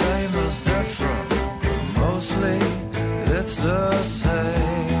the same is different, but mostly it's the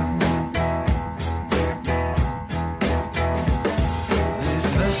same. These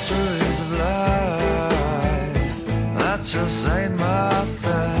mysteries of life, that just ain't my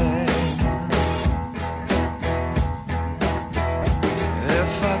thing.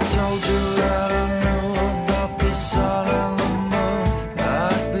 If I told you that I knew about the sun and the moon,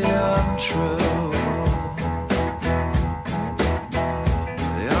 that'd be untrue.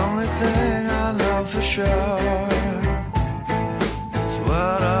 The only thing I know for sure is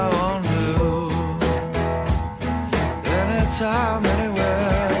what I won't do. Anytime,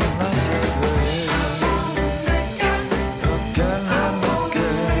 anywhere, it must have been. Again and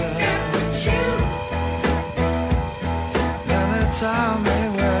again. Anytime,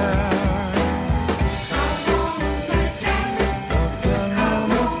 anywhere. Again and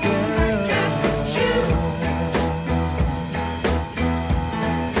again.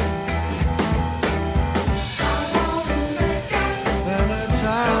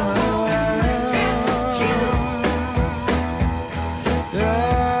 Anytime,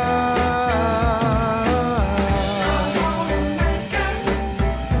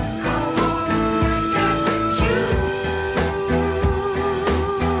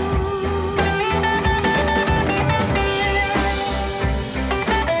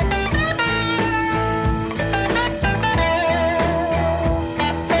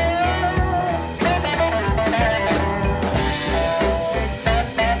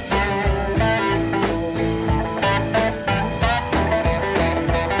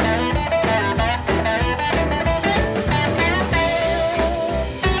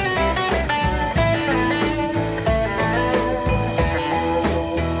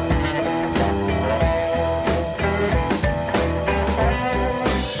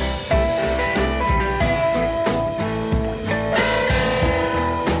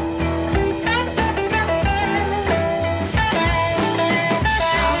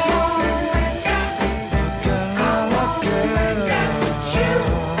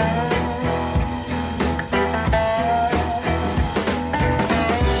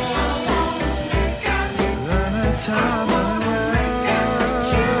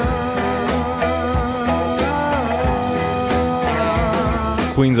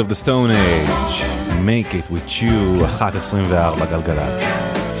 Queens of the Stone Age, Make It With You, 1:24 גלגלצ.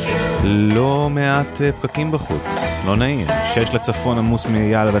 לא מעט פקקים בחוץ, לא נעים. 6 לצפון עמוס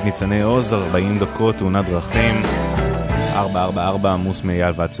מאייל ועד ניצני עוז, 40 דקות, תאונת דרכים. 444 עמוס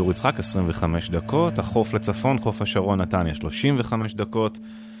מאייל ועד צור יצחק, 25 דקות. החוף לצפון, חוף השרון נתניה, 35 דקות.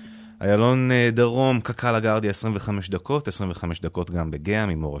 איילון דרום, קק"ל הגרדיה, 25 דקות. 25 דקות גם בגאה,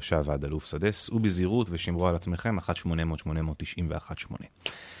 ממורשה ועד אלוף שדס. ובזהירות ושמרו על עצמכם, 1-800-891-8.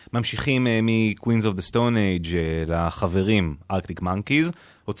 ממשיכים מ-Queens of the Stone Age לחברים Arctic Monkeys.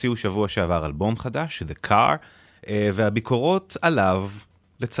 הוציאו שבוע שעבר אלבום חדש, The Car, והביקורות עליו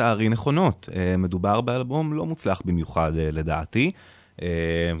לצערי נכונות. מדובר באלבום לא מוצלח במיוחד לדעתי,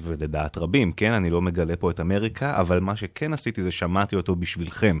 ולדעת רבים, כן? אני לא מגלה פה את אמריקה, אבל מה שכן עשיתי זה שמעתי אותו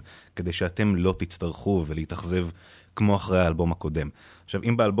בשבילכם, כדי שאתם לא תצטרכו ולהתאכזב כמו אחרי האלבום הקודם. עכשיו,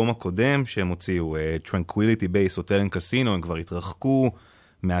 אם באלבום הקודם שהם הוציאו Tranquility Base Hotel and Casino, הם כבר התרחקו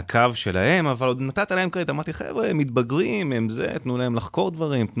מהקו שלהם, אבל עוד נתת להם קרדיט, אמרתי, חבר'ה, הם מתבגרים, הם זה, תנו להם לחקור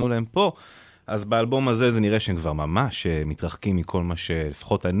דברים, תנו להם פה. אז באלבום הזה זה נראה שהם כבר ממש מתרחקים מכל מה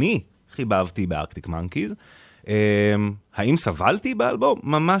שלפחות אני חיבבתי בארקטיק מנקיז. האם סבלתי באלבום?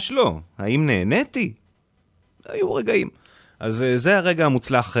 ממש לא. האם נהניתי? היו רגעים. אז זה הרגע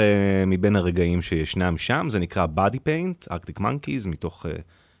המוצלח מבין הרגעים שישנם שם, זה נקרא Body Paint, ארקטיק מנקיז, מתוך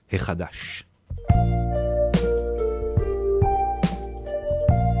החדש.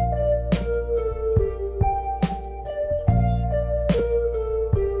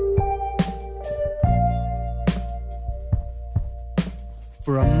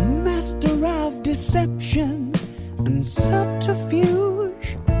 For a master of deception and subterfuge,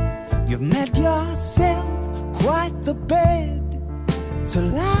 you've made yourself quite the bed to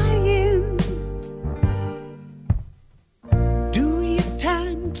lie in.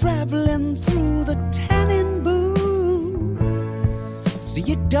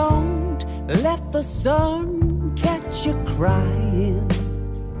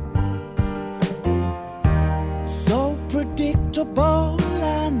 predictable,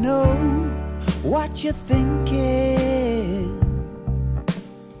 I know what you're thinking.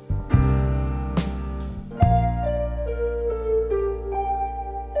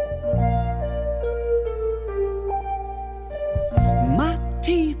 My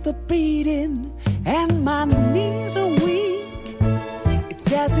teeth are beating and my knees are weak.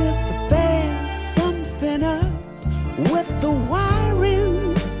 It's as if there's something up with the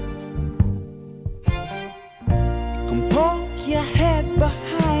wiring. Come poke your head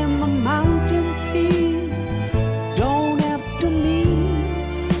behind the mountain peak. Don't have to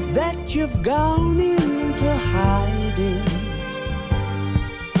mean that you've gone into hiding.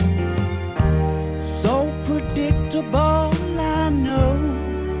 So predictable, I know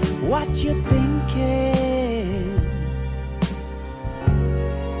what you're thinking.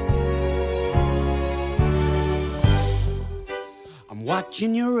 I'm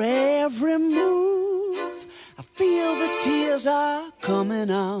watching your every move. I feel the tears are coming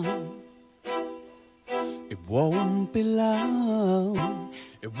on. It won't be long.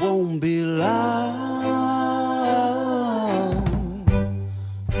 It won't be long.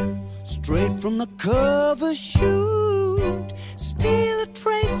 Straight from the cover shoot, still a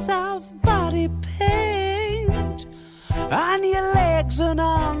trace of body paint on your legs and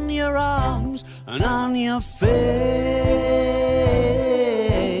on your arms and on your face.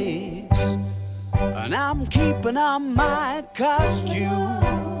 And I'm keeping on my costume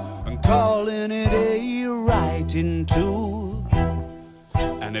and calling it a writing tool.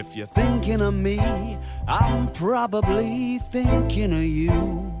 And if you're thinking of me, I'm probably thinking of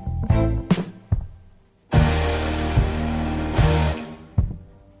you.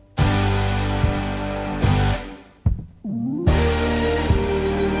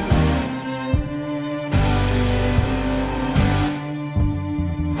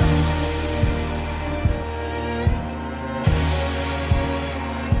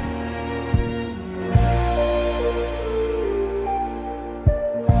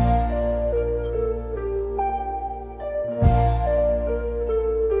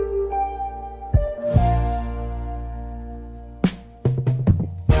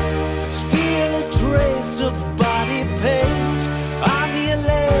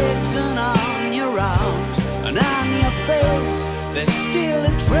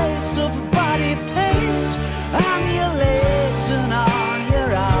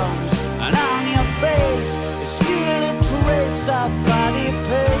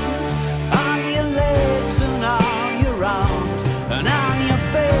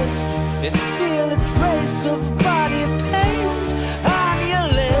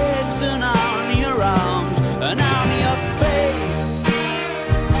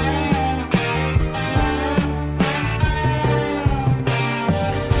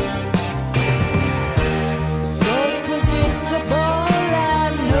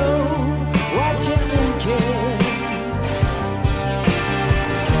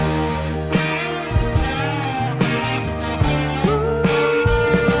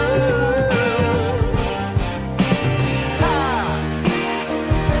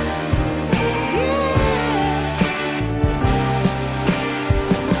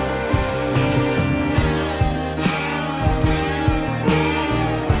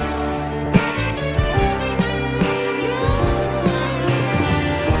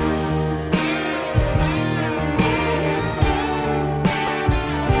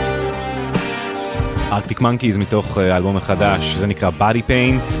 ארקטיק מנקיז מתוך האלבום החדש, זה נקרא Body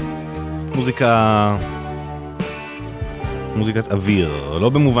Paint. מוזיקת אוויר, לא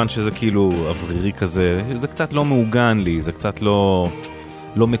במובן שזה כאילו אוורירי כזה, זה קצת לא מעוגן לי, זה קצת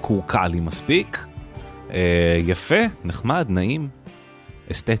לא מקורקע לי מספיק. יפה, נחמד, נעים,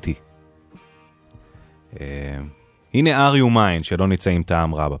 אסתטי. הנה Are You Mine, שלא נצא עם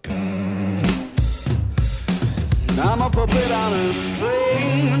טעם רע בפה. I'm a puppet on a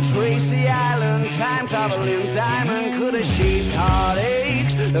string, Tracy Island, time traveling diamond, could have shaped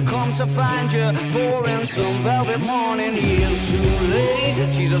heartaches to come to find you for in some velvet morning. Years too late,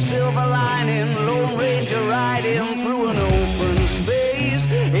 she's a silver lining, Lone Ranger riding through an open space.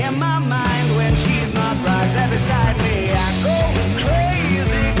 In my mind, when she's not right there beside me, I go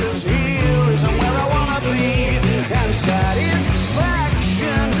crazy, 'cause here isn't where I wanna be, and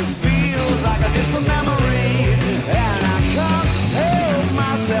satisfaction feels like a distant memory. And I can't help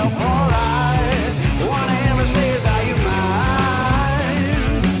myself, all I wanna hear her say is, are you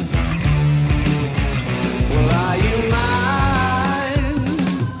mine? Well, are you mine?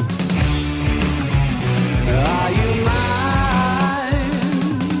 Are you mine?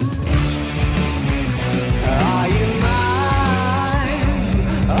 Are you mine?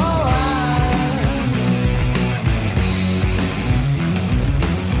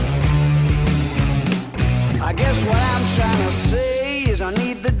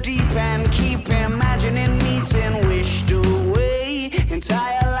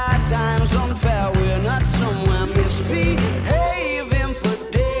 Entire lifetimes unfair, we're not somewhere misbehaving for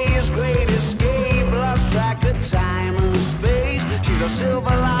days. Great escape, lost track of time and space. She's a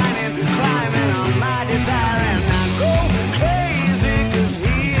silver lining, climbing on my desire, and I go crazy, 'cause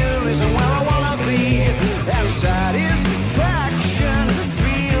here isn't where I wanna be. And satisfaction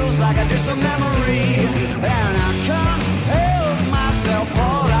feels like a distant memory, and I can't help myself.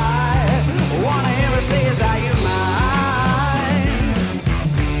 All I wanna hear her say is, are you mine?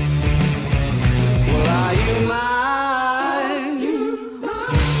 Well, are you mine?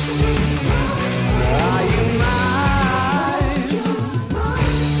 Are you mine?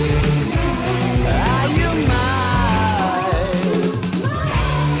 Are you mine?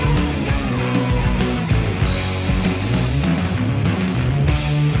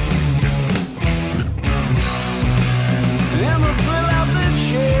 And the thrill of the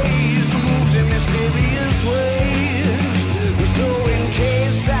chase moves in mysterious ways. So in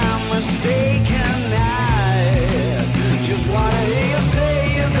case I'm mistaken, I just wanna hear you say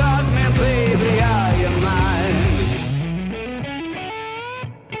you got me, baby, are you mine?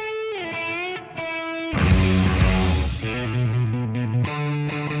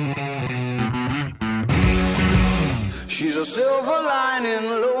 She's a silver lining,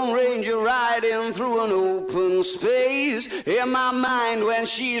 Lone Ranger riding through an open space. In my mind when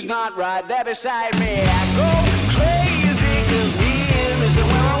she's not right there beside me, I go crazy, 'cause here isn't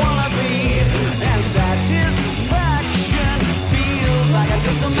where I wanna be. And satisfaction feels like a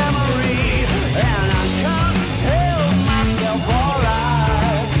distant memory, and I can't help myself. All I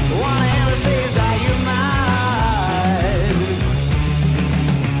wanna hear her say is, are you mine?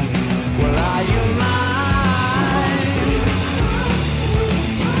 Well, are you mine?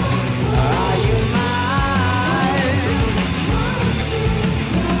 Are you mine?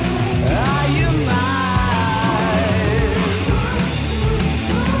 Are you mine?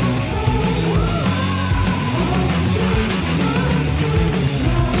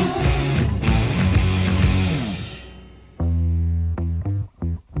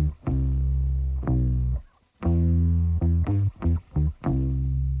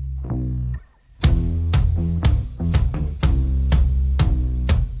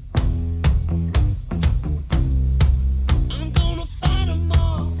 I'm gonna fight 'em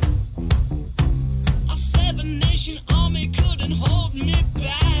all. A seven-nation army couldn't hold me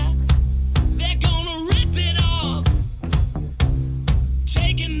back. They're gonna rip it off,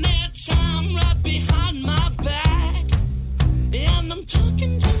 taking their time right behind my back. And I'm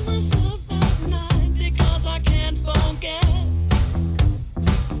talking to myself at night because I can't forget.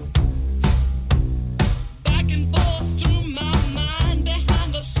 Back and forth through my mind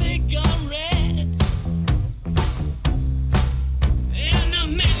behind a cigarette. And a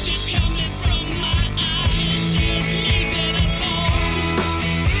message coming from my eyes says, leave it alone.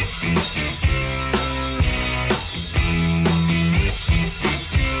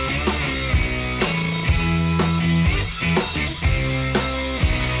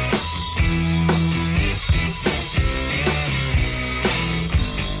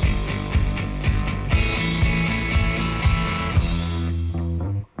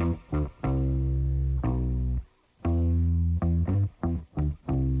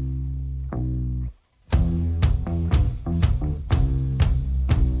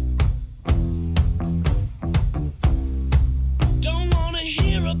 Don't wanna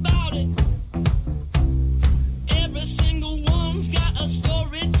hear about it. Every single one's got a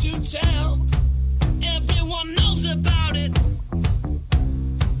story to tell. Everyone knows about it.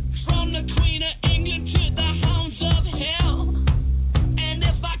 From the Queen of England to the hounds of hell. And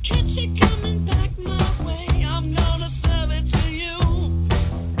if I catch it coming back my way, I'm gonna serve it to you.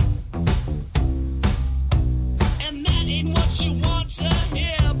 And that ain't what you want to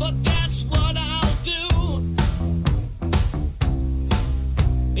hear, but that's what I'll do.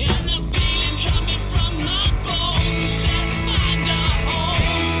 And the feeling coming from my bones says, find a home.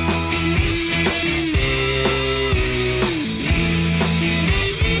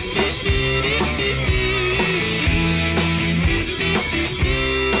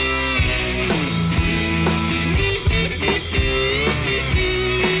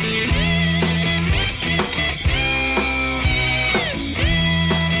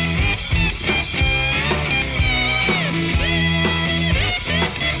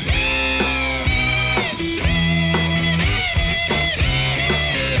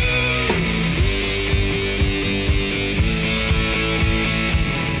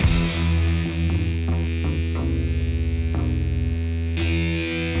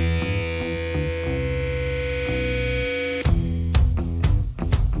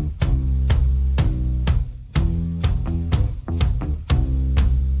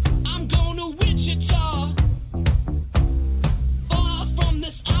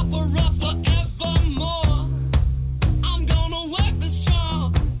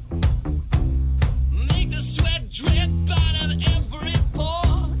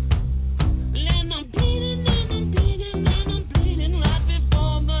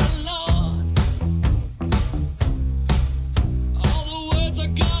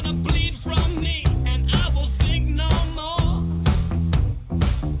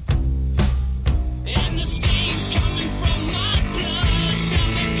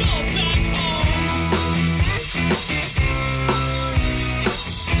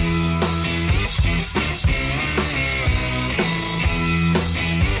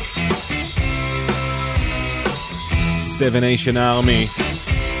 Seven Nation Army,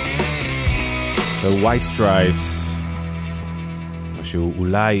 The White Stripes, משהו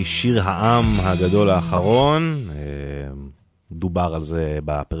אולי שיר העם הגדול האחרון, דובר על זה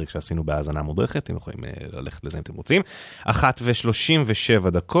בפרק שעשינו בהאזנה מודרכת, אתם יכולים ללכת לזה אם אתם רוצים. 1:37,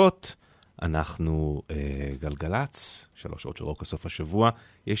 אנחנו גלגלץ, 3 שעות של רוק לסוף השבוע,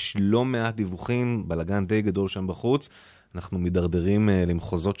 יש לא מעט דיווחים, בלגן די גדול שם בחוץ, אנחנו מדרדרים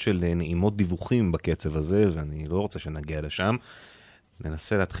למחוזות של נעימות דיווחים בקצב הזה, ואני לא רוצה שנגיע לשם.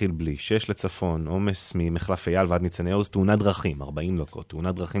 ננסה להתחיל בלי. 6 לצפון, עומס ממחלף אייל ועד ניצני עוז, תאונת דרכים, 40 דקות.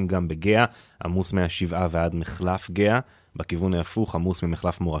 תאונת דרכים גם בגאה, עמוס מהשבעה ועד מחלף גאה, בכיוון ההפוך, עמוס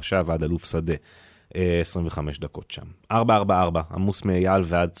ממחלף מורשה ועד אלוף שדה, 25 דקות שם. 444, עמוס מאייל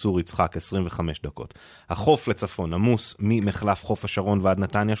ועד צור יצחק, 25 דקות. החוף לצפון, עמוס ממחלף חוף השרון ועד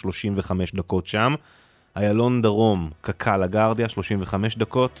נתניה, 35 דקות שם. איילון דרום, קק"ל הגרדיה, 35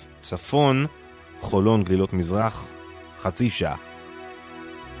 דקות. צפון, חולון גלילות מזרח, חצי שעה.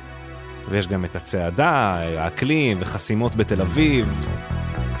 ויש גם את הצעדה, האקלים וחסימות בתל אביב.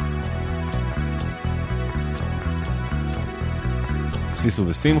 סיסו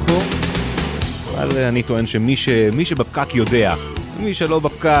ושמחו. אבל אני טוען שמי שבפקק יודע, מי שלא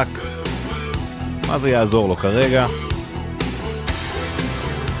בפקק, מה זה יעזור לו כרגע?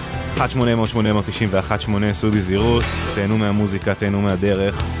 1-800-891-8, סעו בזהירות, תהנו מהמוזיקה, תהנו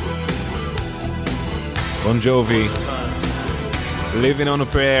מהדרך. בון ג'ובי, Living on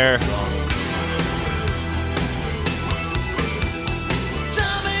a Prayer.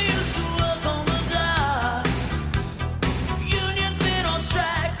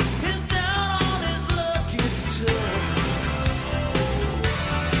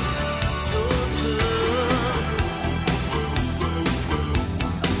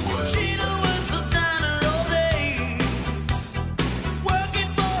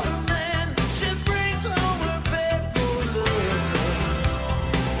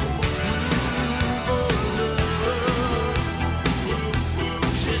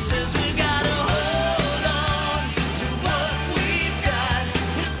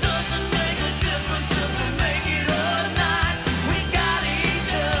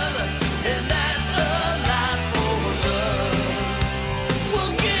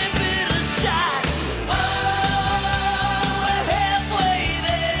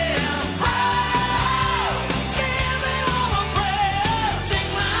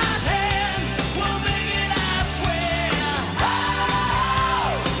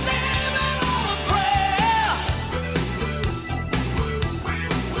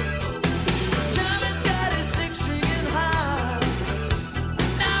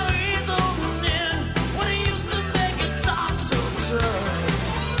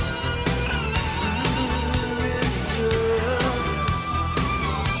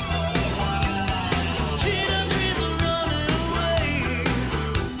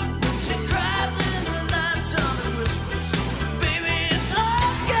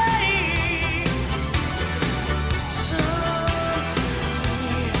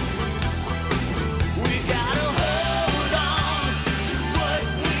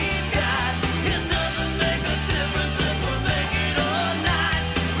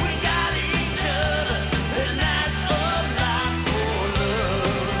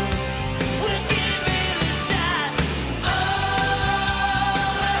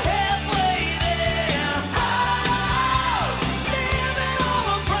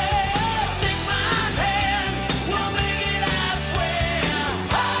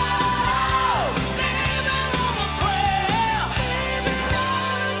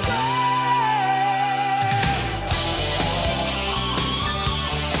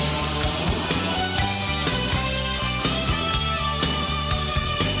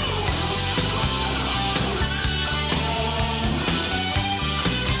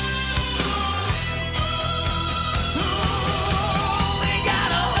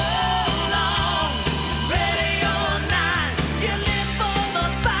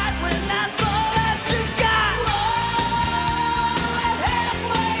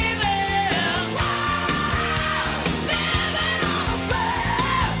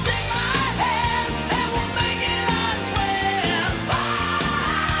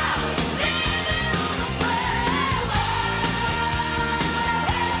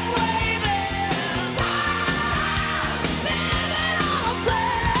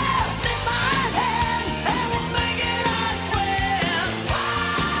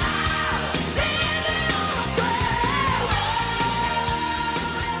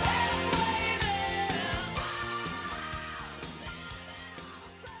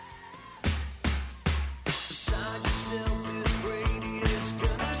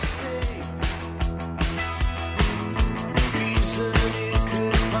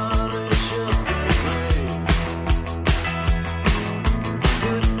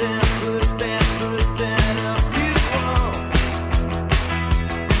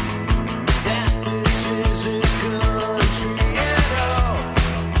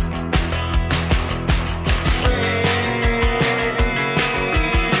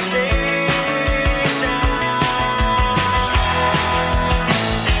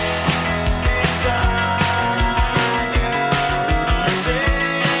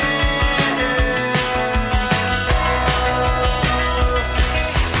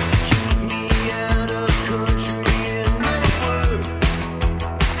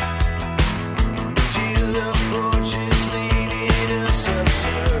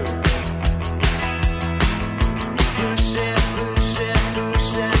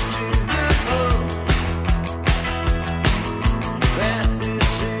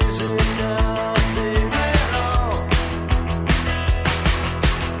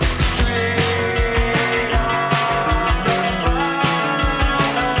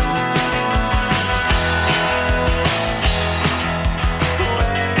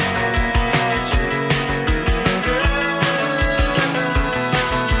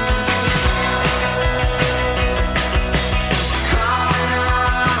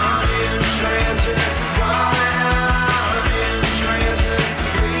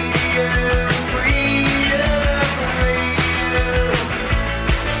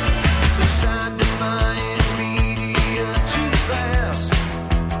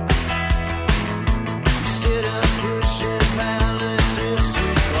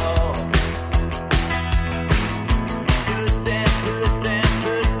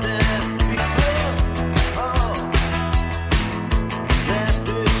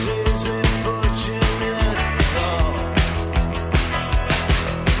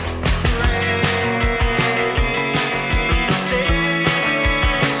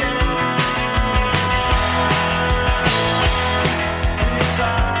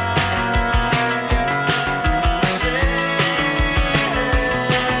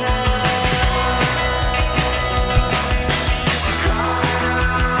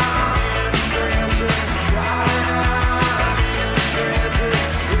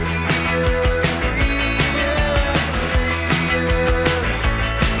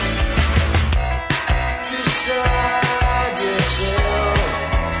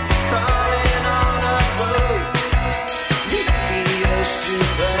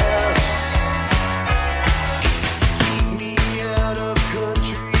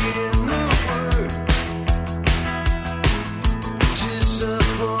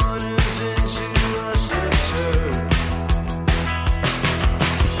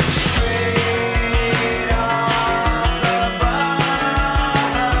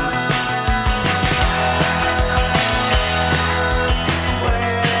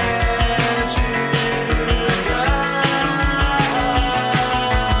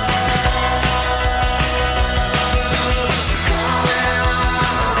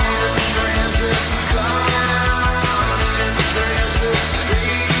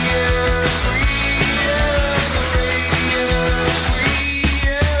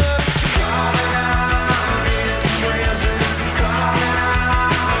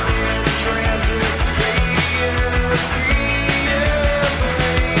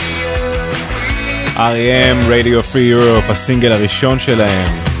 R.E.M. Radio Free Europe, הסינגל הראשון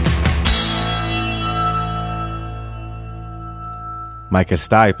שלהם. מייקל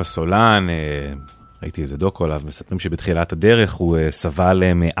סטייפ, הסולן, ראיתי איזה דוקו עליו, מספרים שבתחילת הדרך הוא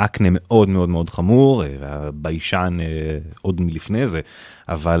סבל מאקנה מאוד מאוד מאוד חמור, ביישן עוד מלפני זה,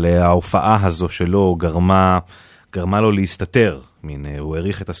 אבל ההופעה הזו שלו גרמה לו להסתתר. הוא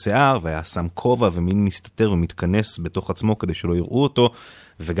העריך את השיער והיה שם כובע ומין מסתתר ומתכנס בתוך עצמו כדי שלא יראו אותו,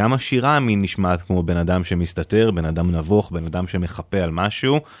 וגם השירה מין נשמעת כמו בן אדם שמסתתר, בן אדם נבוך, בן אדם שמחפה על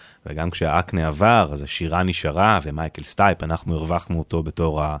משהו, וגם כשהאקנה עבר, אז השירה נשארה, ומייקל סטייפ, אנחנו הרווחנו אותו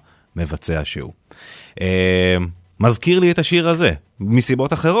בתור המבצע שהוא. מזכיר לי את השיר הזה,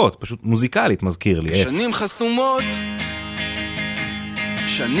 מסיבות אחרות, פשוט מוזיקלית מזכיר לי את. שנים חסומות,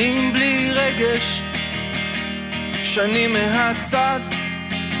 שנים בלי רגש, שנים מהצד,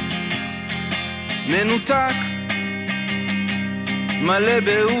 מנותק, מלא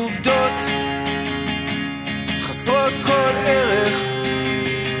בעובדות, חסרות כל ערך,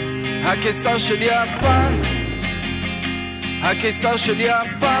 הקיסר של יפן, הקיסר של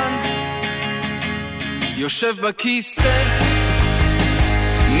יפן, יושב בכיסא,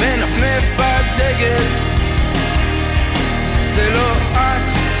 מנפנף בדגל, זה לא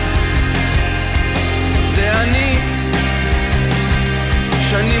את, זה אני,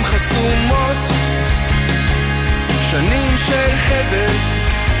 שנים חסומות, שנים של הבל,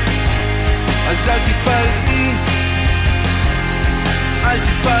 אז אל תתפלאי, אל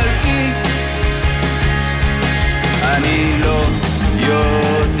תתפלאי, אני לא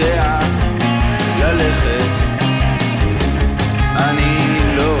יודע ללכת, אני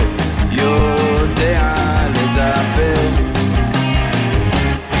לא יודע לדבר,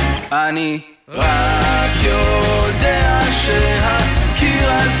 אני רק יודע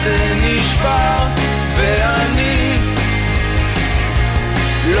שהקיר הזה נשבר, ואני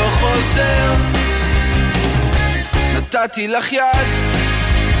לא חוזר. נתתי לך יד,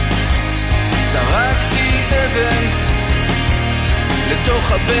 זרקתי אבן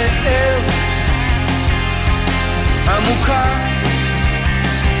לתוך הבאר עמוקה,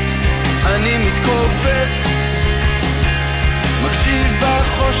 אני מתכופף, מקשיב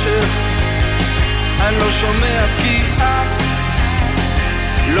בחושך, אני לא שומע פגיעה,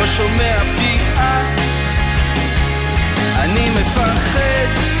 לא שומע פגיעה, אני מפחד,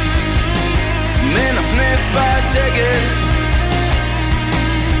 מנפנף בדגל,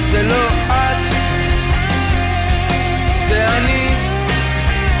 זה לא את, זה אני,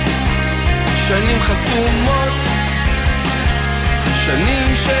 שנים חסומות,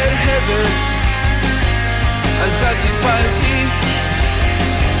 שנים של הבל, אז אל תתפלאי,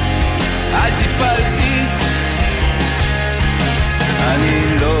 אל תתפלאי,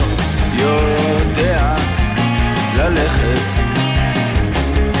 אני לא יודע ללכת,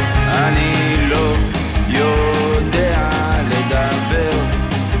 אני לא יודע לדבר,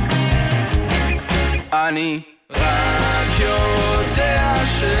 אני רק יודע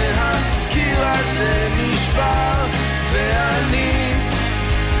שהקיר הזה נשבר, ואני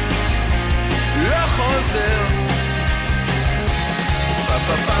לא חוזר. Pa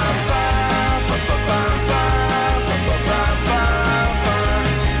pa pa pa pa pa pa pa pa pa pa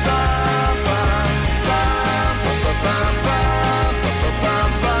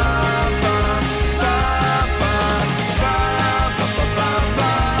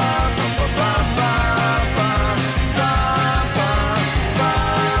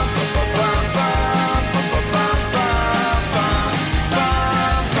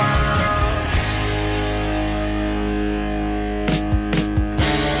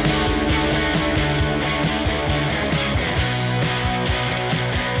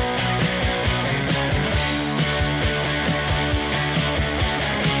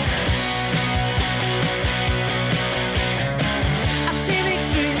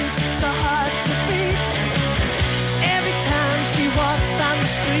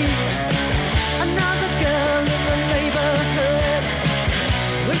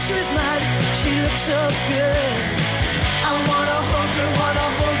so good, I wanna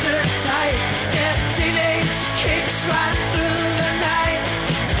hold her tight, get teenage kicks right through the night,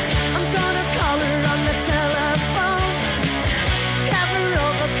 I'm gonna call her on the telephone, have her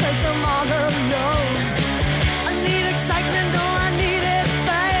over 'cause I'm all alone, I need excitement, oh I need it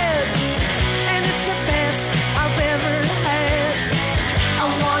bad, and it's the best I've ever had, I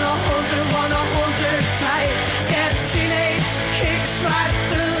wanna hold her tight, get teenage kicks right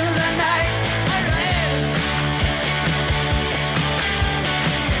through the night.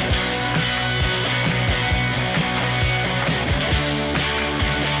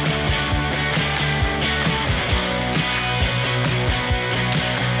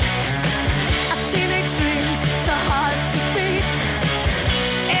 so hard to beat.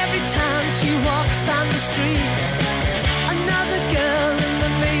 Every time she walks down the street, another girl in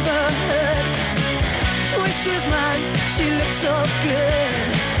the neighborhood. Wish she was mine, she looks so good.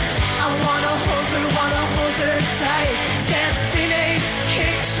 I wanna hold her tight. Get teenage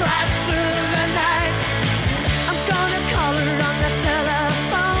kicks right through the night. I'm gonna call her on the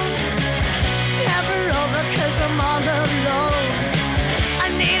telephone, have her over 'cause I'm all alone. I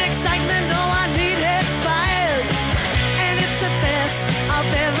need excitement, no, I need it bad, and it's the best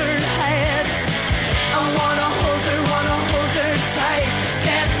I've ever had. I wanna hold her tight.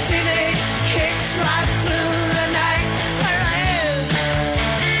 Get teenage kicks right through the night. Where I am.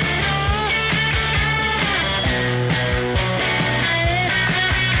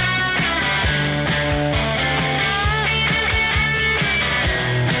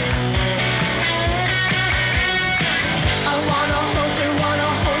 I wanna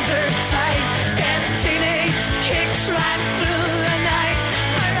hold her tight. Get teenage kicks right through the night.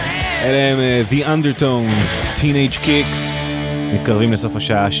 Where I am. אלה הם The Undertones, Teenage Kicks. מתקרבים לסוף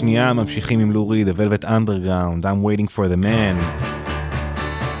השעה השנייה, ממשיכים עם לורי, The Velvet Underground, I'm waiting for the man.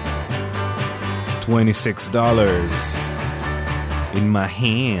 $26 in my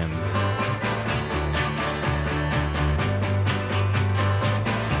hand.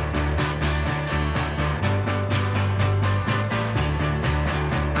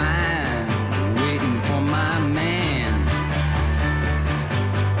 I'm waiting for my man.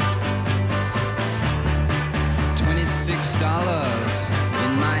 $26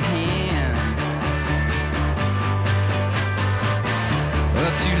 in my hand.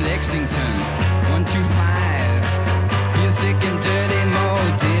 Up to Lexington, 125. Feel sick and dirty, more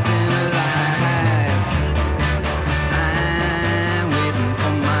dead than alive. I'm waiting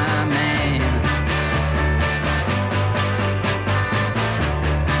for my man.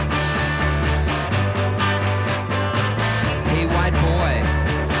 Hey, white boy,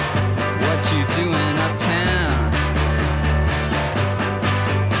 what you doing uptown?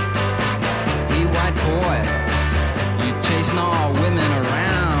 Hey, white boy, you chasing all women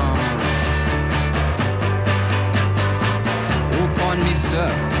around. Oh, pardon me, sir,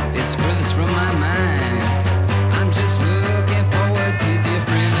 it's furthest from my mind. I'm just looking forward to a dear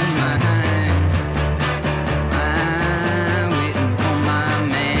friend of mine. I'm waiting for my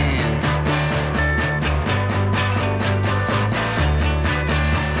man.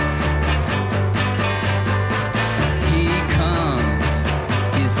 He comes,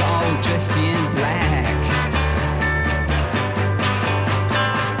 he's all dressed in black.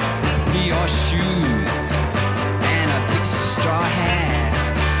 He wore shoes and a big straw hat.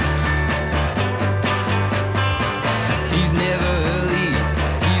 He's never early,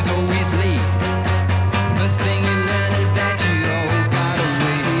 he's always late. First thing you learn is that you always gotta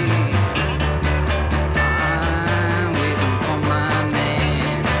wait. I'm waiting for my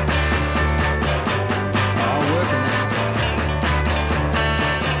man. All working out.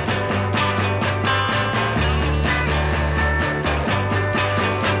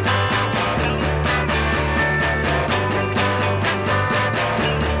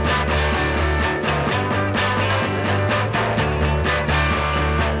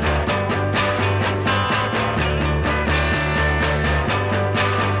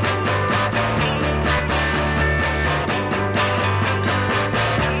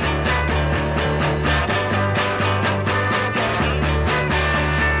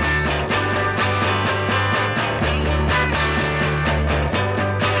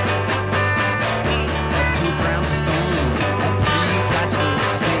 Up to a brownstone, up 3 flights of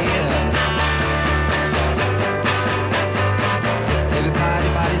stairs.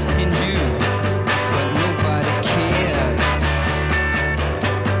 Everybody's pinned you, but nobody cares.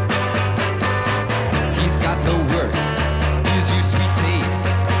 He's got the works, gives you sweet taste.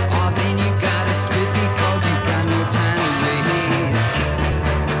 Oh, then you gotta spit because you got no time to waste.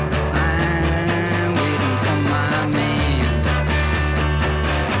 I'm waiting for my man.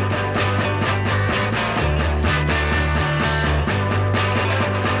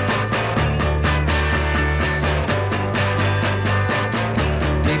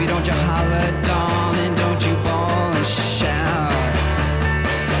 Baby, don't you holler, darling, don't you bawl and shout.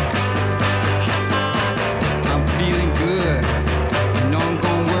 I'm feeling good, you know I'm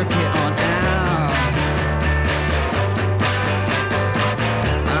gonna work it on out.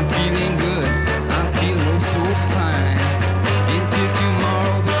 I'm feeling good, I'm feeling oh so fine. Into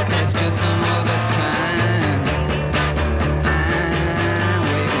tomorrow, but that's just some other time. I'm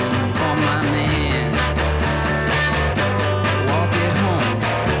waiting for my man. Walk it home.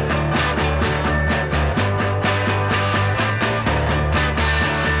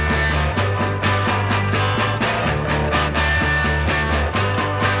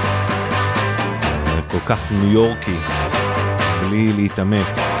 כך ניו יורקי, בלי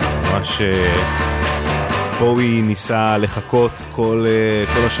להתאמץ. ממש בואי ניסה לחכות כל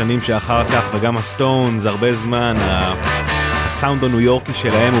השנים שאחר כך, וגם הסטונס הרבה זמן, הסאונד הניו יורקי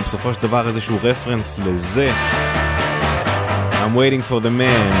שלהם הוא בסופו של דבר איזשהו רפרנס לזה. I'm waiting for the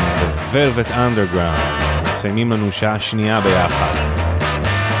man, the Velvet Underground. מסיימים לנו שעה שנייה ביחד.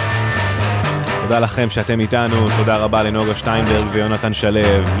 תודה לכם שאתם איתנו, תודה רבה לנוגה שטיינברג ויונתן שלו,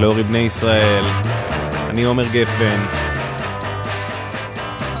 לאורי בני ישראל. אני עומר גפן.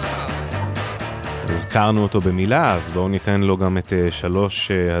 הזכרנו אותו במילה, אז בואו ניתן לו גם את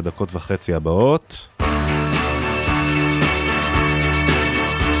 3 הדקות וחצי הבאות.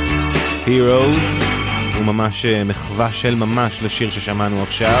 Heroes, הוא ממש מחווה של ממש לשיר ששמענו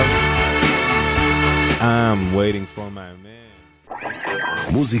עכשיו. I'm waiting for my man.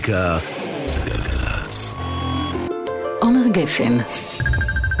 מוזיקה זה גלגלצ. עומר גפן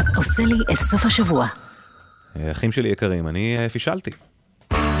עושה לי את סוף השבוע. אחים שלי יקרים, אני פישלתי.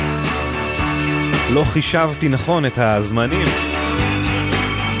 לא חישבתי נכון את הזמנים.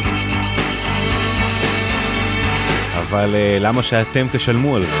 אבל למה שאתם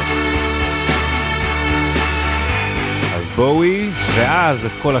תשלמו על זה? אז בואי, ואז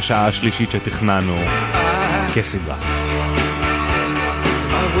את כל השעה השלישית שתכננו כסדרה.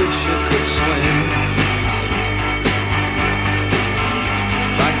 I wish you could swim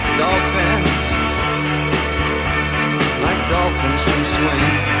like dolphins can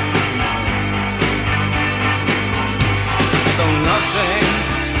swim. Though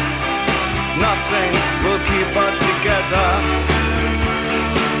nothing will keep us together.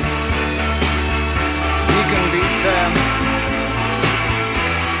 We can beat them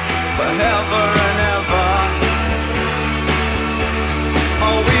forever and ever.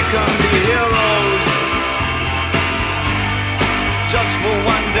 Oh, we can be heroes just for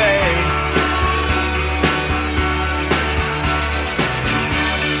one day.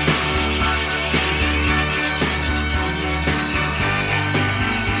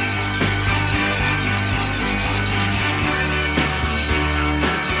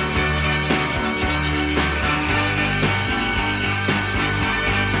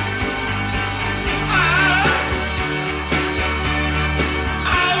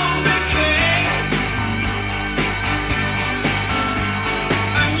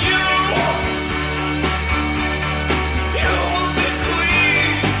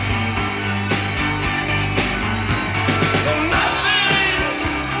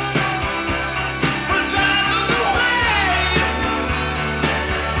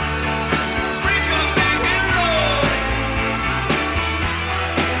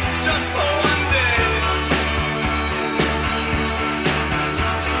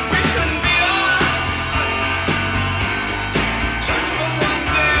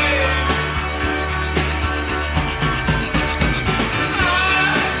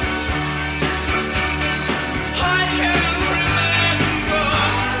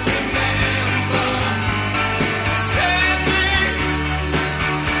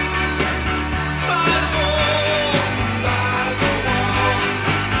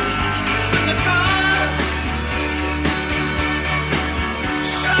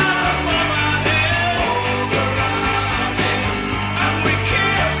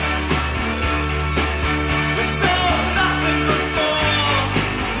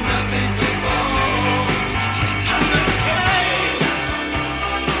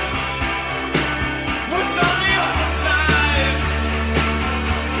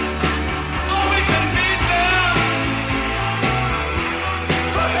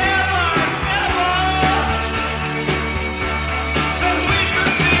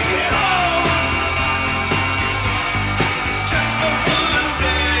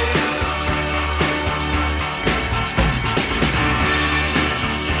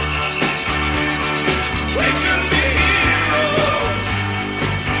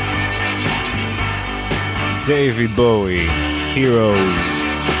 דיוויד בואי, Heroes,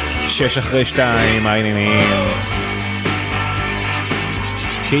 6:02, העניינים.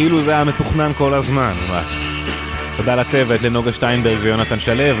 כאילו זה היה מתוכנן כל הזמן, ממש. תודה לצוות, לנוגה שטיינברג ויונתן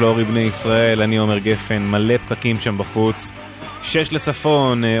שלו, לאורי בני ישראל, אני עומר גפן, מלא פקקים שם בחוץ. 6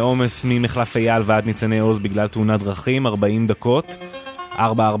 לצפון, עומס ממחלף אייל ועד ניצני עוז בגלל תאונת דרכים, 40 דקות.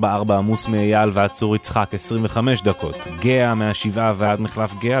 444 עמוס מאייל ועד צור יצחק, 25 דקות. גאה מהשבעה ועד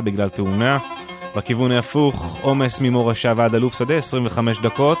מחלף גאה בגלל תאונה. בכיוון ההפוך, עומס ממורשה ועד אלוף שדה, 25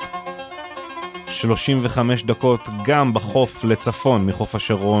 דקות. 35 דקות גם בחוף לצפון, מחוף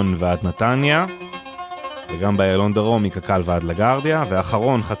השרון ועד נתניה. וגם באיילון דרום, מקקל ועד לגרדיה.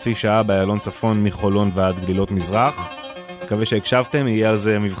 ואחרון, חצי שעה באיילון צפון, מחולון ועד גלילות מזרח. מקווה שהקשבתם, יהיה על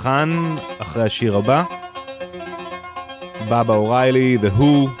זה מבחן אחרי השיר הבא. בבא אוריילי, The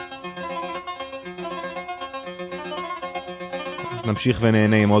Who. אז נמשיך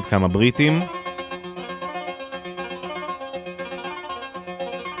ונהנה עם עוד כמה בריטים.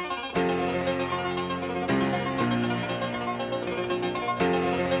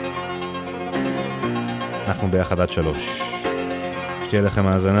 אנחנו ביחד עד 3. שתהיה לכם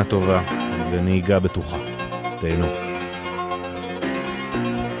האזנה טובה ונהיגה בטוחה. תהנו.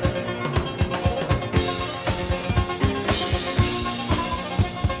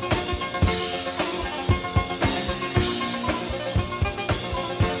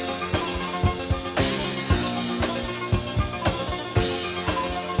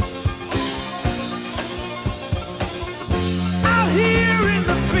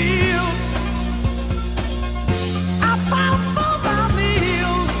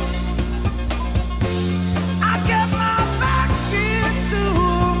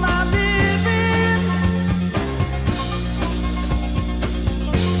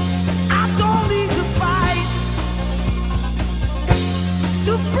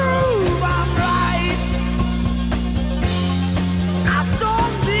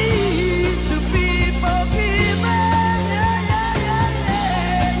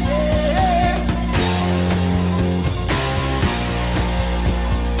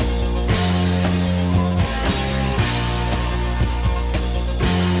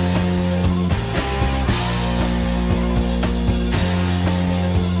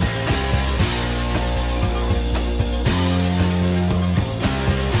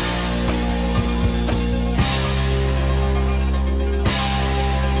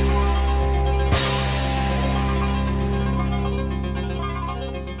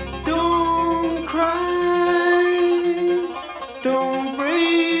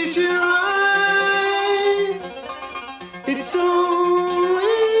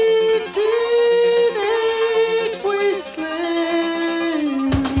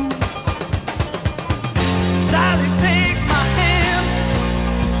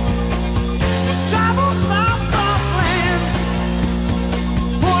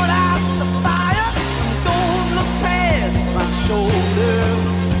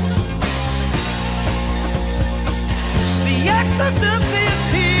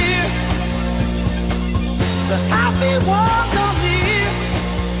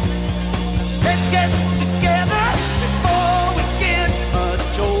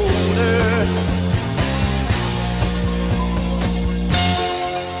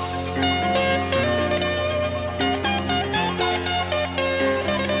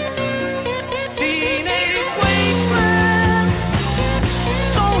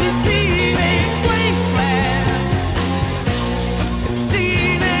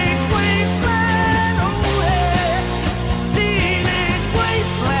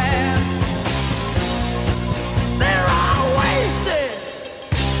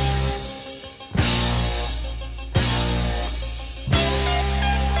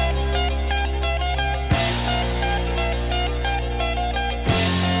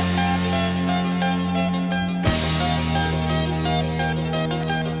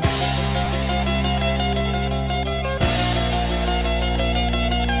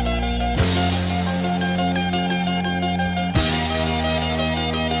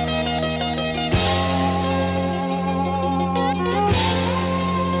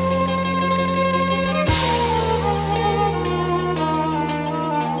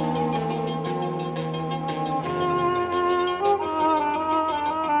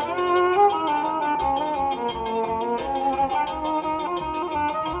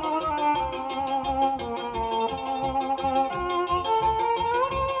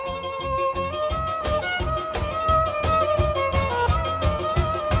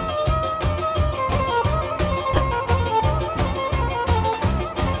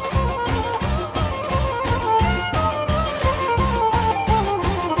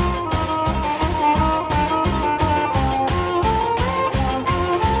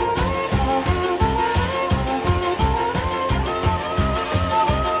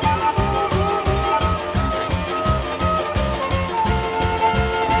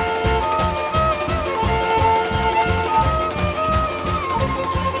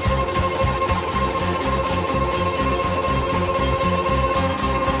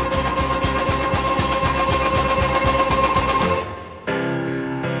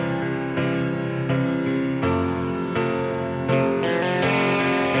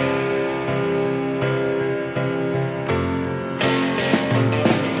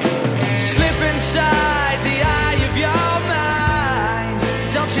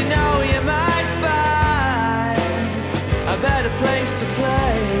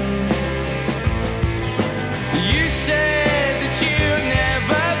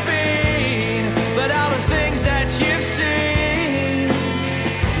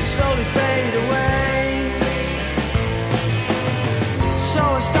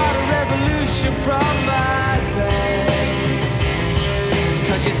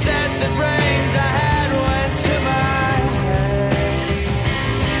 the brains I had went to my head.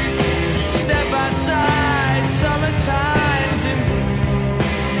 Step outside, summertime's in bloom.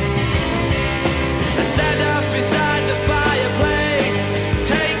 I stand up beside the fireplace,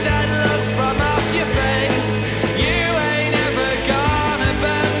 take that look from off your face. You ain't ever gonna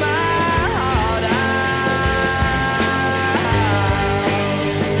burn my heart out.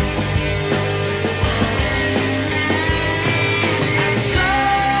 And so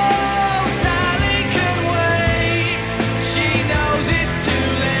Sally can wait. She knows it's too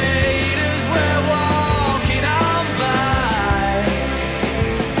late as we're walking on by.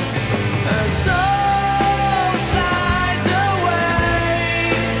 Her soul slides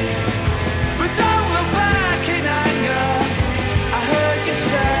away, but don't look back in anger. I heard you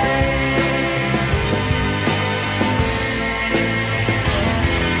say.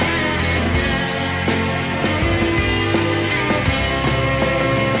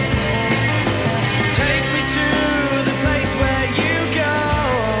 Take me to the place where you go,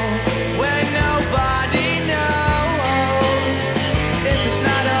 where nobody knows if it's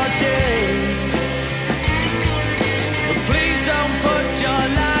night or day. But please don't put your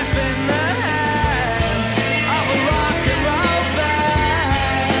life in the hands of a rock and roll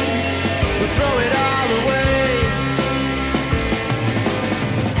band. We'll throw it all away.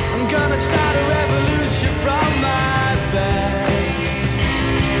 I'm gonna start a revolution from my bed.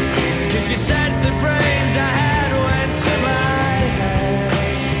 'Cause you said the brains I had went to my head.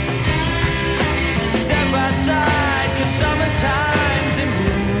 Step outside, 'cause summertime's in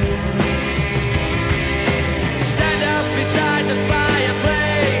bloom. Stand up beside the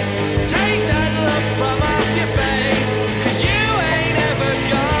fireplace, take that look from off your face. 'Cause you ain't ever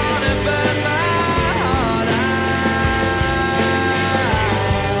gonna burn my heart out.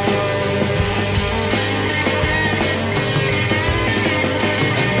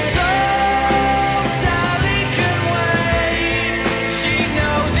 So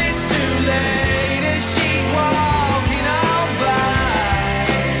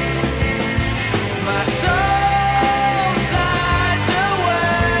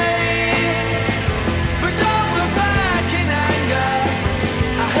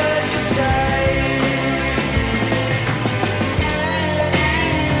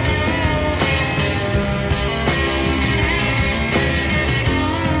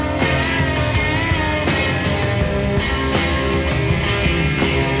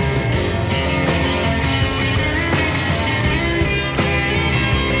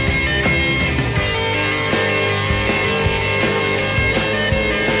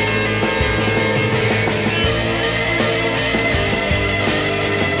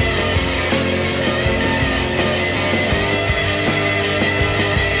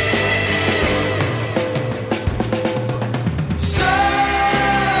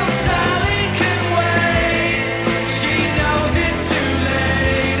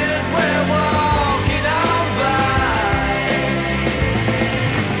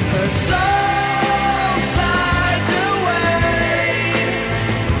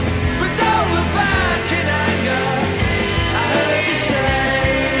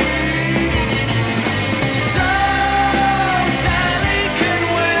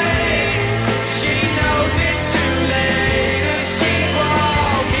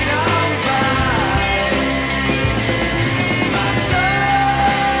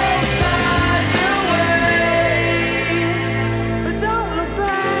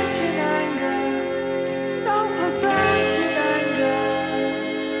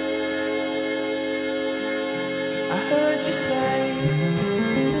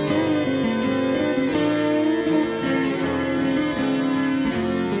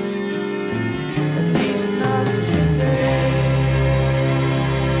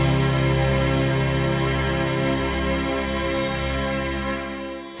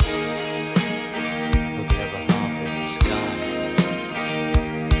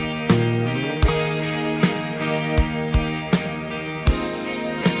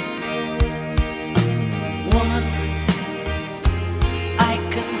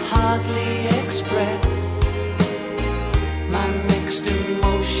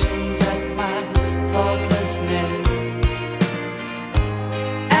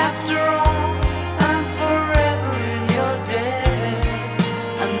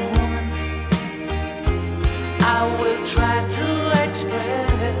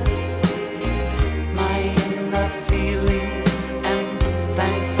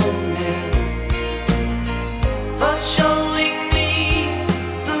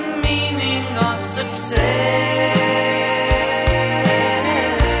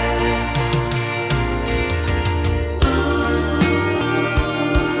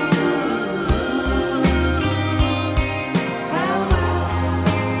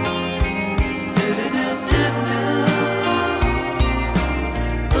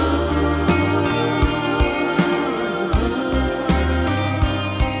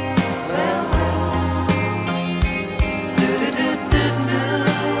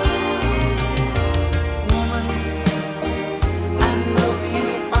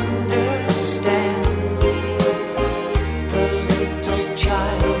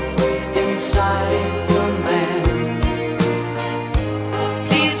inside the man.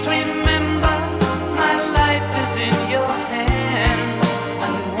 Please remember my life is in your hands.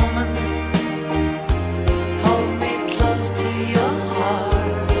 And woman, hold me close to your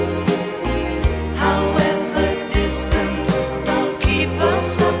heart. However distant, don't keep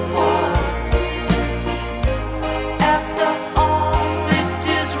us apart. After all, it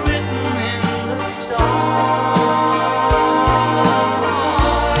is written in the stars.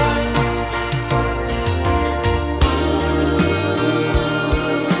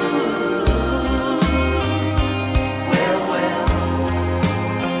 Well, well,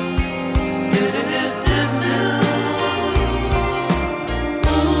 do-do-do-do-do.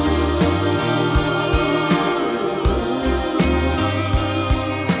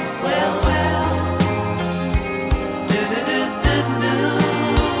 Well, well, do-do-do-do-do.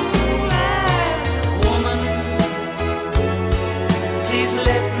 Woman, please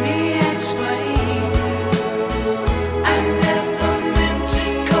let me explain. I never meant to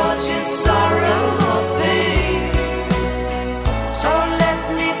cause you sorrow or pain. So let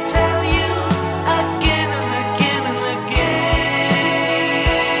me tell you again and again and again.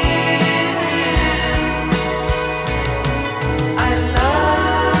 I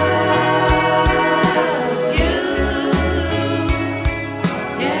love you.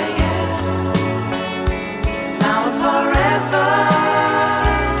 Yeah, yeah. Now and forever.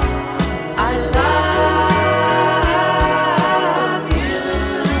 I love you.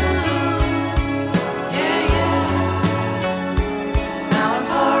 Yeah, yeah. Now and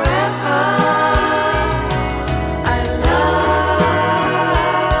forever. I love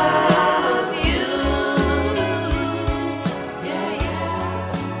you. Yeah, yeah.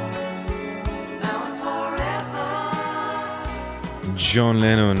 Now and forever. ג'ון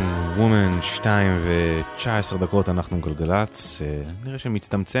לנון, וומן, 2:19 אנחנו גלגלץ. נראה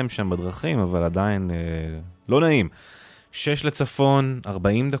שמצטמצם שם בדרכים, אבל עדיין לא נעים. 6 לצפון,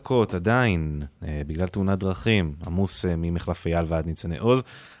 40 דקות עדיין, בגלל תאונת דרכים, עמוס ממחלף אייל ועד ניצני עוז,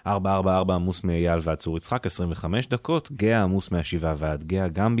 444 עמוס מאייל ועד צור יצחק, 25 דקות, גאה עמוס מהשבעה ועד גאה,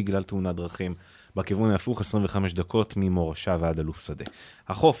 גם בגלל תאונת דרכים, בכיוון ההפוך 25 דקות ממורשה ועד אלוף שדה.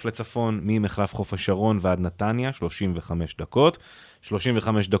 החוף לצפון ממחלף חוף השרון ועד נתניה, 35 דקות,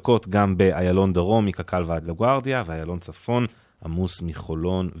 35 דקות גם באיילון דרום, מקקל ועד לגוארדיה, ואיילון צפון עמוס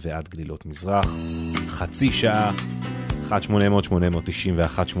מחולון ועד גלילות מזרח, חצי שעה, 1-800-891-8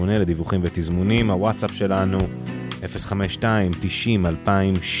 לדיווחים ותזמונים, הוואטסאפ שלנו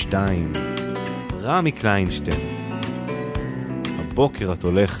 052-90-2002. רמי קליינשטיין, הבוקר את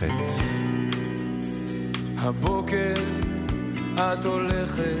הולכת. הבוקר את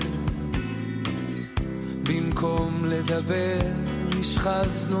הולכת, במקום לדבר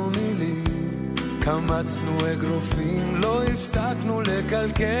השחזנו מילים, קמצנו אגרופים, לא הפסקנו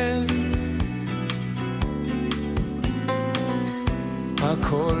לקלקל.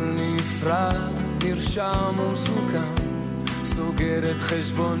 הכל נפרד, נרשם ומסוכם, סוגרת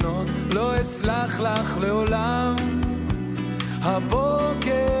חשבונות, לא אסלח לך לעולם.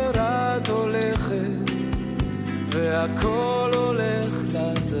 הבוקר את הולכת, והכל הולך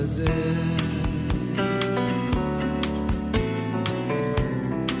לעזאזל.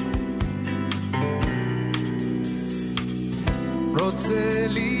 רוצה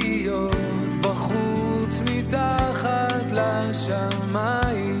להיות בחוץ מתחת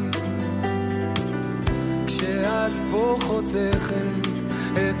לשמיים, כשאת פה חותכת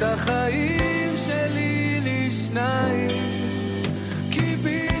את החיים שלי לשניים,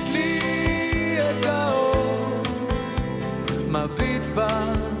 כיבית לי את האור, מביט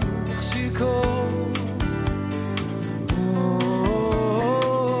בך שיקור,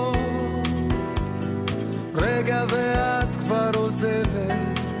 רגע ואת כבר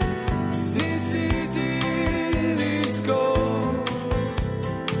עוזבת, ניסיתי לזכור,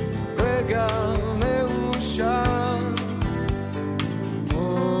 רגע מאושר,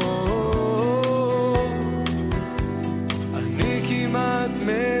 אני כמעט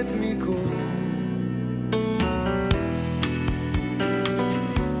מת מקור.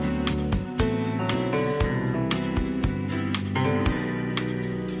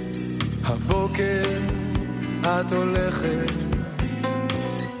 הבוקר את הולכת,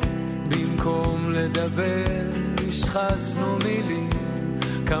 במקום לדבר השחזנו מילים,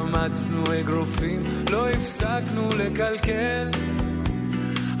 קמצנו אגרופים, לא הפסקנו לקלקל.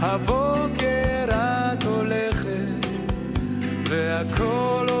 הבוקר את הולכת,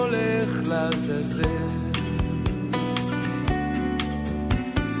 והכל הולך לעזאזל.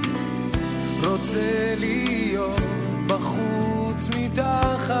 רוצה להיות בחוץ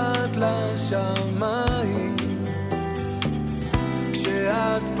מתחת לשמיים,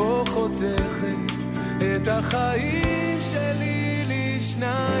 כשאת כשאת פה חותכת את החיים שלי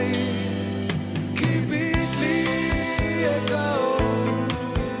לשניים, כיבית לי את האור,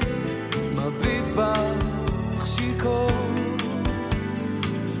 מביט בך שיקור,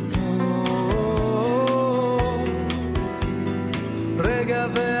 רגע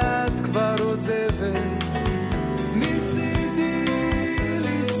ואת כבר עוזבת, ניסיתי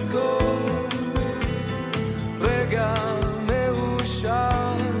לזכור רגע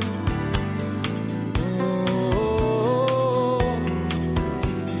מאושר,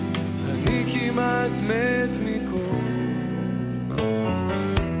 אני כמעט מת מקור.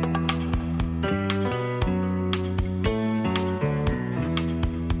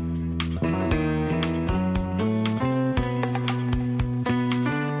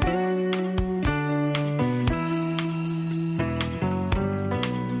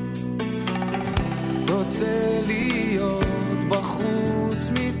 רוצה להיות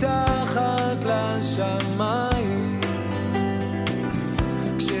בחוץ מתחת לשמיים,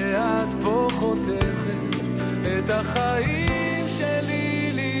 כשאת פה חותכת את החיים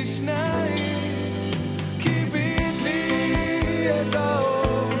שלי לשניים, כיבית לי את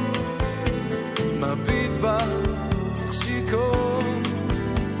האור, מביט בך שיקור,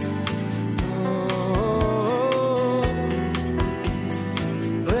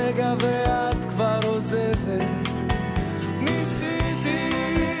 רגע ואת כבר עוזבת, ניסיתי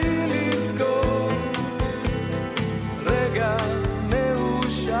לזכור רגע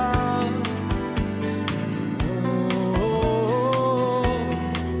מאושר,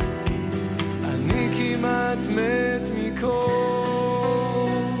 אני כמעט מת מקור.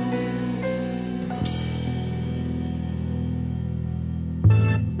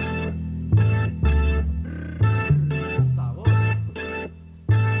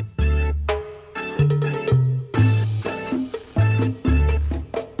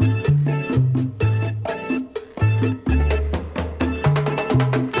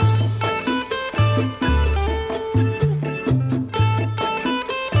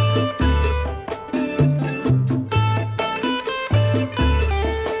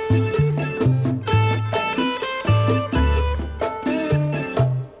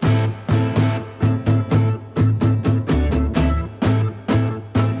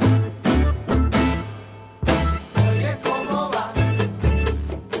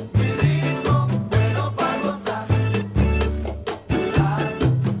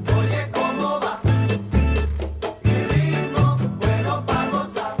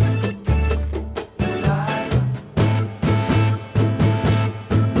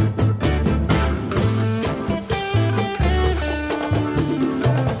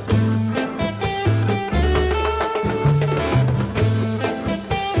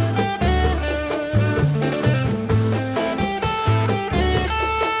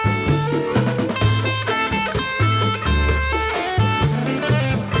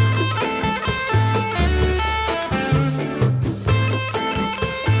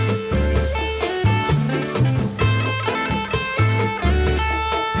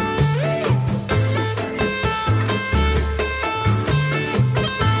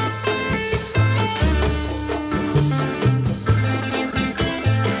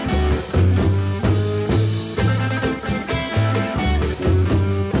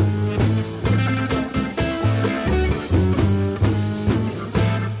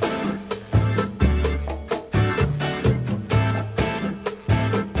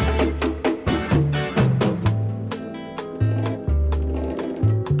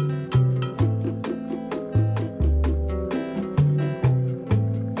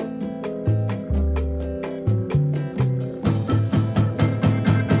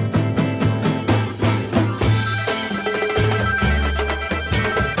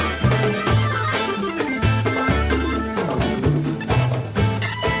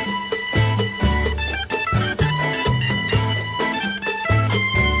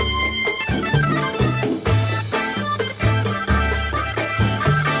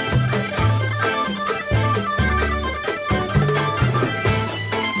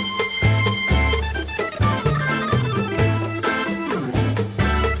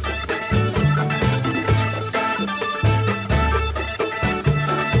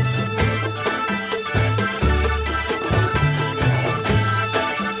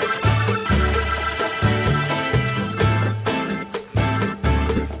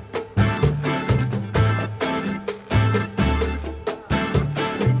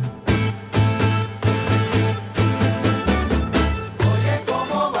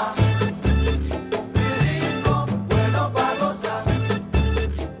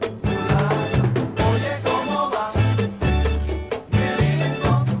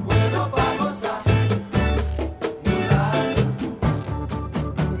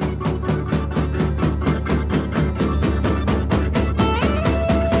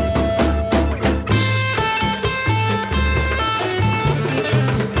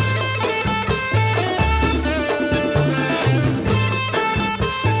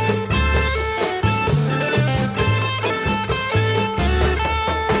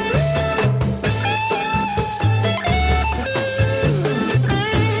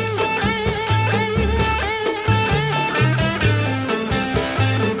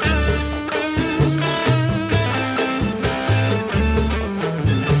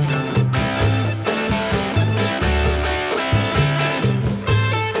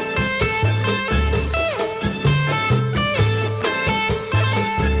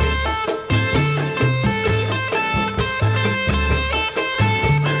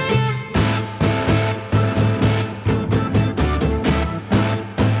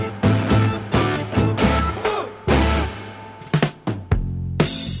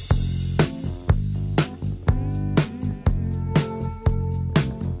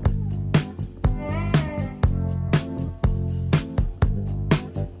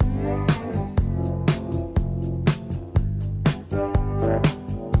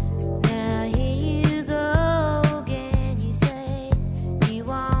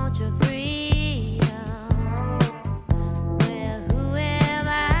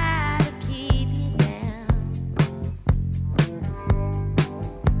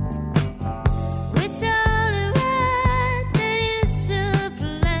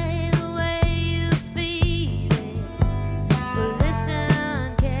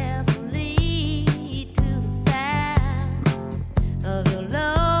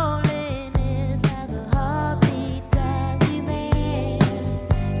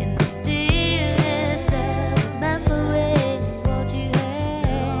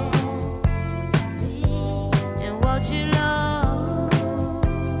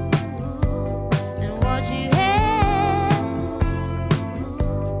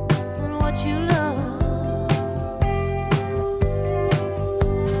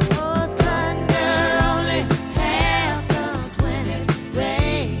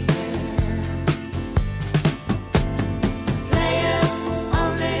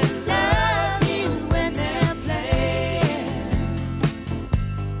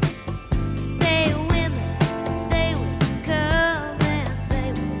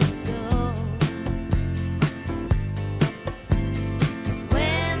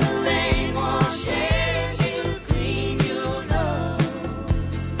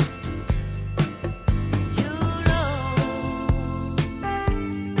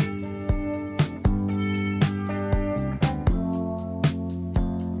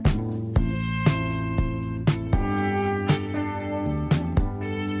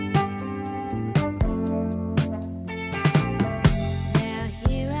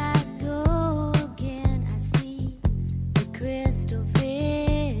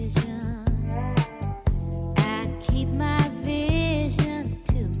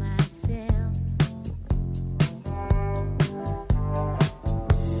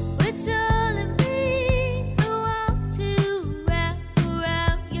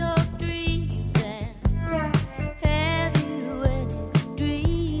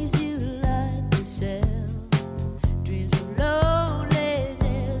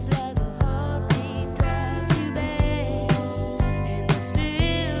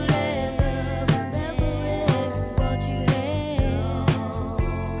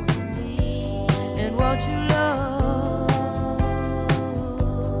 what you love,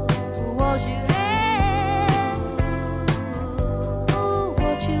 what you have,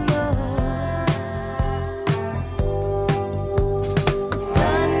 what you love.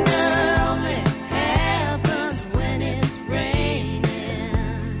 Thunder only happens when it's raining.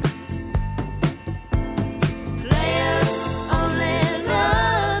 Players only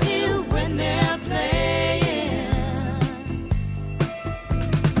love you when they're playing.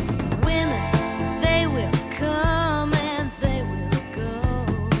 Women, they will come and they will go.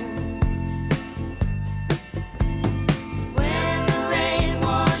 When the rain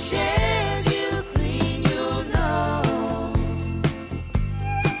washes you clean, you'll know.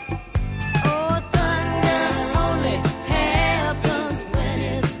 Oh, thunder only happens when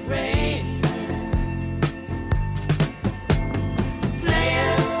it's raining.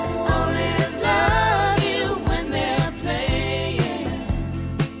 Players only love you when they're playing.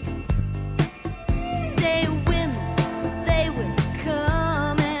 Say women, they will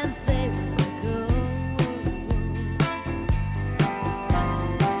come and they will go.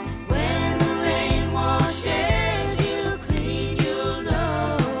 When the rain washes you clean, you'll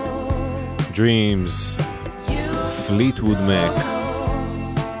know. Dreams, פליטווד מק.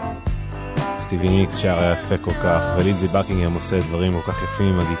 סטיבי ניקס שר יפה כל כך, ולידזי בקינגהאם עושה דברים כל כך יפים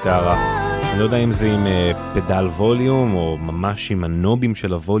עם הגיטרה. אני לא יודע אם זה עם פדל ווליום או ממש עם הנובים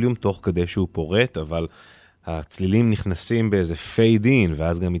של הווליום תוך כדי שהוא פורט, אבל הצלילים נכנסים באיזה פייד אין,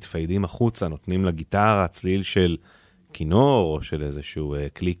 ואז גם מתפיידים החוצה, נותנים לגיטרה צליל של כינור או של איזשהו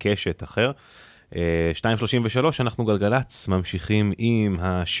כלי קשת אחר. 2:33 אנחנו גלגלץ, ממשיכים עם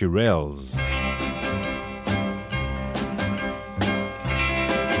השירלס.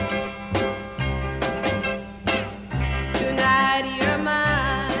 Tonight you're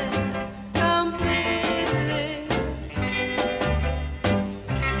mine completely.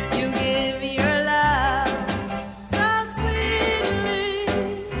 You give me your love so sweetly.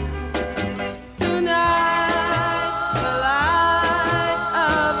 Tonight the light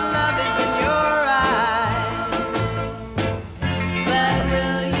of love is in your eyes. But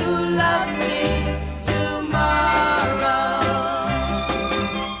will you love me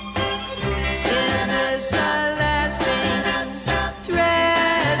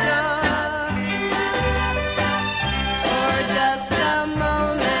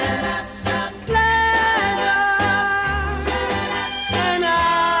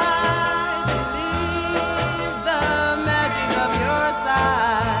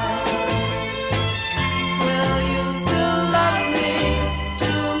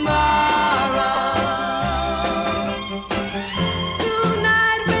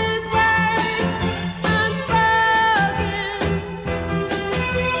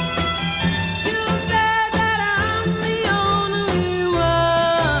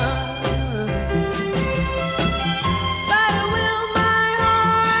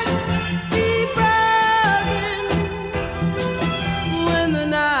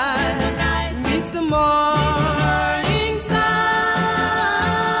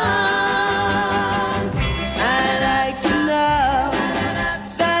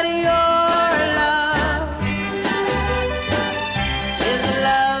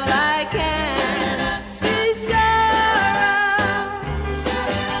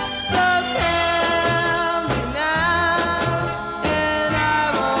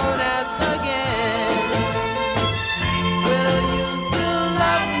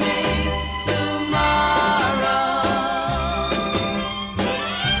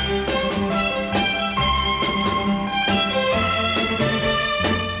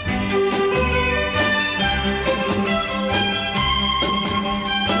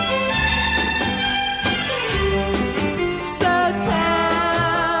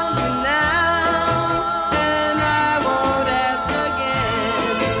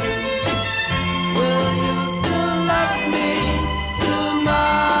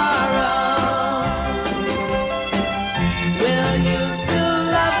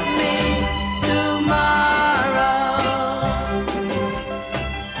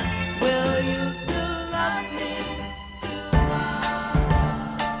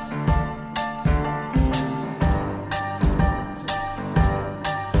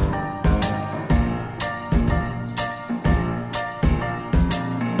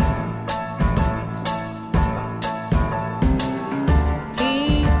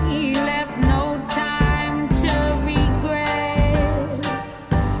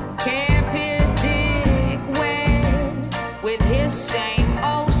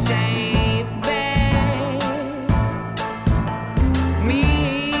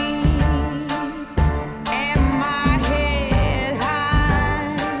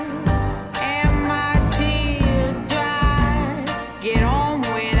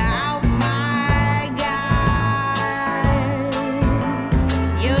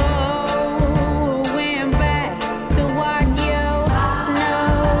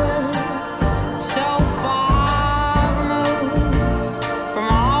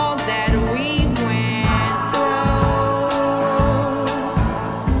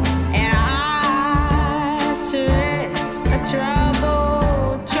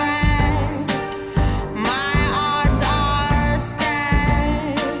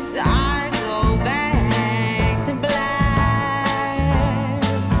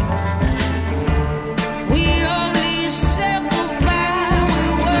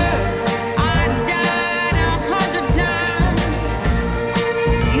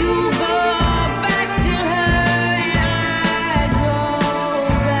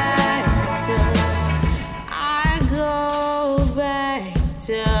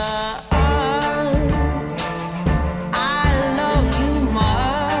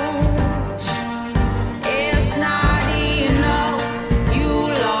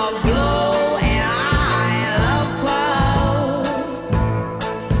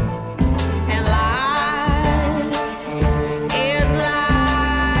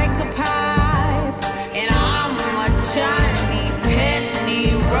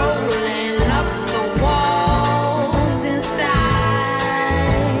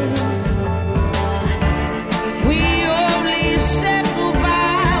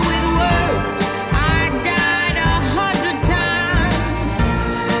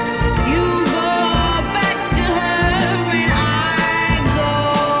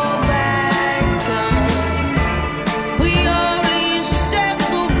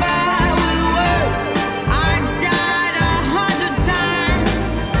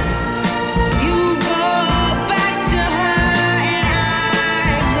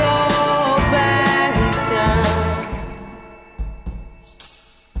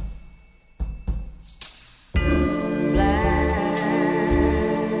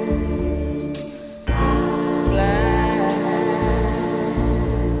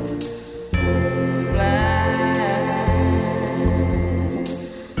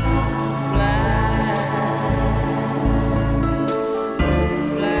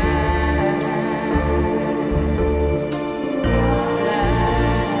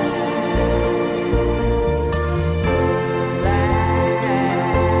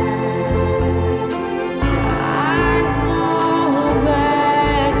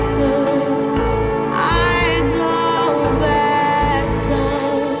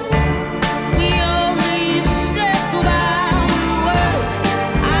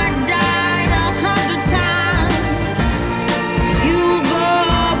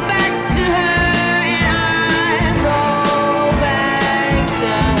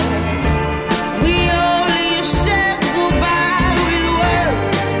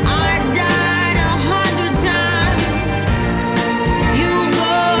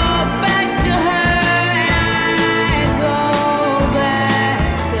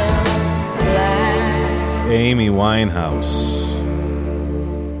אימי ויינהאוס,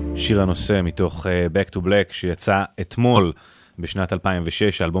 שיר הנושא מתוך Back to Black שיצא אתמול בשנת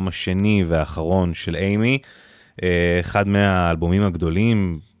 2006, האלבום השני והאחרון של אימי, אחד מהאלבומים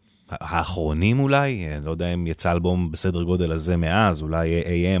הגדולים, האחרונים אולי, לא יודע אם יצא אלבום בסדר גודל הזה מאז, אולי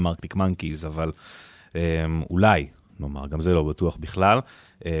AM, Arctic Monkeys, אבל אולי, נאמר, גם זה לא בטוח בכלל,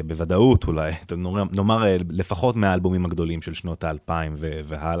 בוודאות אולי, נאמר לפחות מהאלבומים הגדולים של שנות ה-2000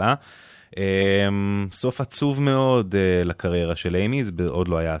 והלאה. סוף עצוב מאוד לקריירה של אימי, זה עוד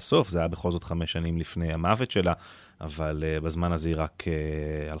לא היה הסוף, זה היה בכל זאת 5 שנים לפני המוות שלה, אבל בזמן הזה היא רק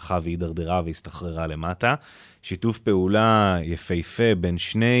הלכה והידרדרה והסתחררה למטה. שיתוף פעולה יפהפה בין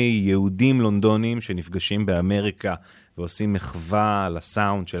שני יהודים לונדונים שנפגשים באמריקה ועושים מחווה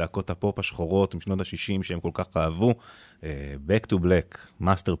לסאונד של להקות הפופ השחורות משנות ה-60 שהם כל כך אהבו. Back to Black,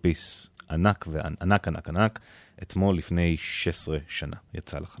 מאסטרפיס ענק וענק ענק ענק, אתמול לפני 16 שנה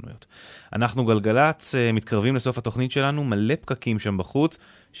יצא לחנויות. אנחנו גלגלץ, מתקרבים לסוף התוכנית שלנו, מלא פקקים שם בחוץ,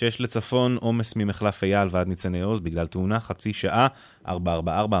 שיש לצפון עומס ממחלף אייל ועד ניצני עוז בגלל תאונה, חצי שעה,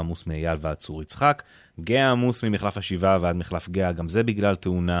 444 עמוס מאייל ועד צור יצחק, גאה עמוס ממחלף השבעה ועד מחלף גאה, גם זה בגלל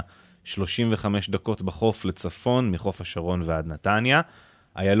תאונה, 35 דקות בחוף לצפון, מחוף השרון ועד נתניה,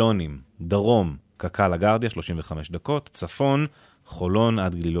 איילונים, דרום, קק"ל הגרדיה, 35 דקות, צפון, חולון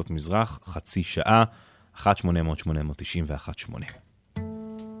עד גלילות מזרח, חצי שעה, 1-800-890 ו-1-8.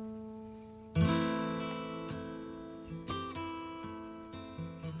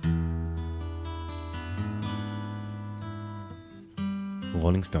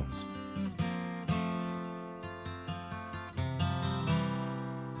 Rolling Stones.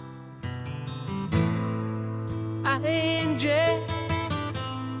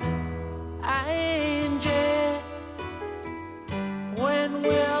 When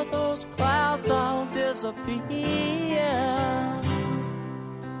will those clouds all disappear?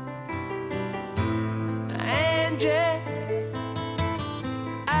 Angie,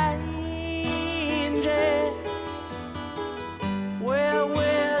 Angie, where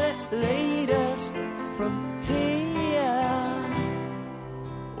will it lead us from here?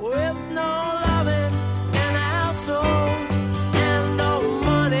 With no loving in our souls and no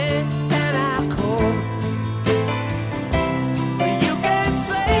money in our coats, you can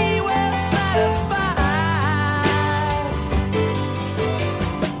say we're satisfied.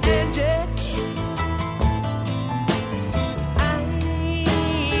 Angie,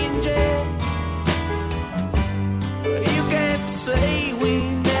 Angie, you can't say we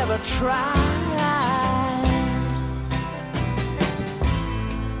never tried.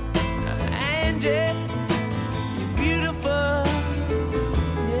 Angie, you're beautiful,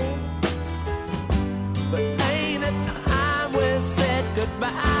 yeah, but ain't a time we said goodbye.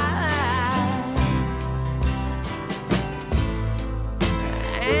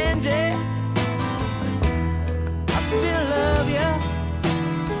 Angie, I still love you.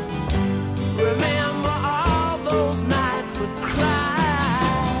 Remember all those nights we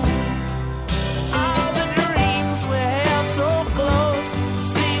cried. All the dreams we held so close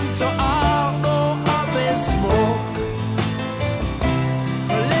seem to all go up in smoke.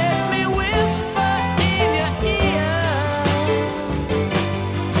 Let me whisper in your ear,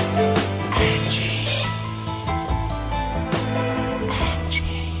 Angie,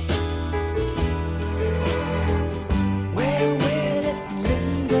 Angie,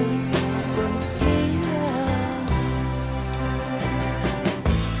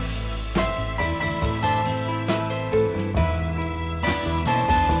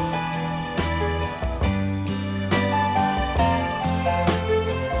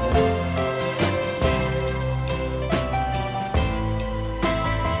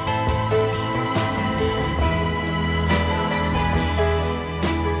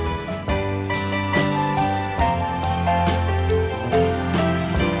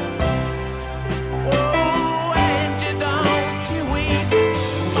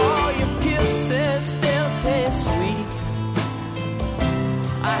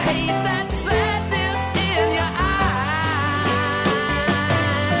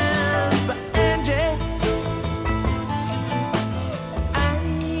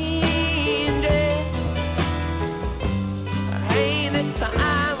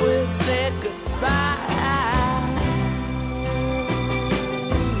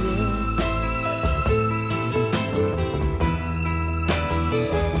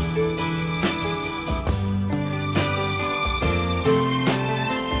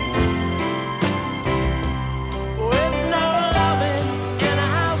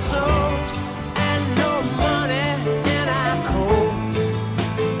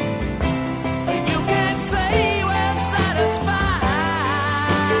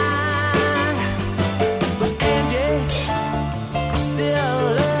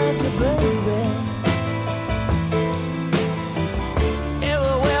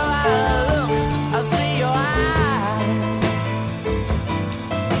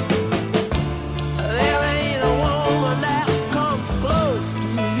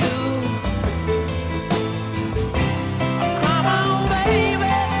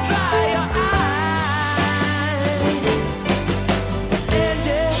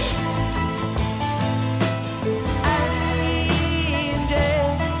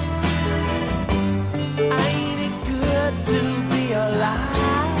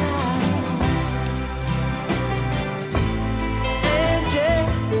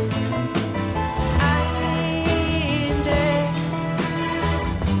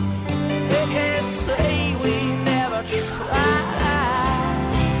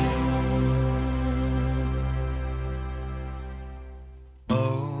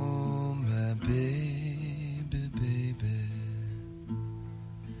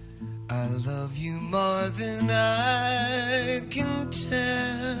 you more than I can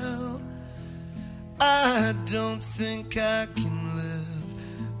tell. I don't think I can live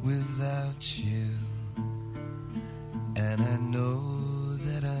without you, and I know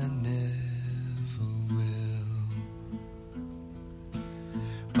that I never will.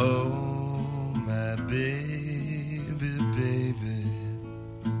 Oh, my baby, baby,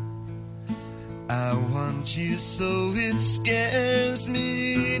 I want you so it scares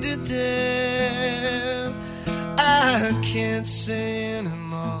me to death. I can't say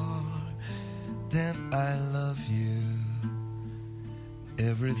anymore than I love you.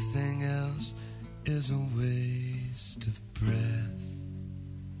 Everything else is a waste of breath.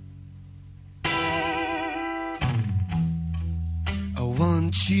 I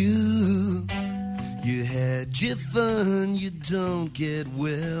want you. You had your fun, you don't get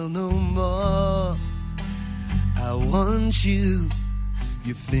well no more. I want you.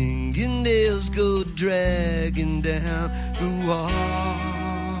 Your fingernails go dragging down the wall.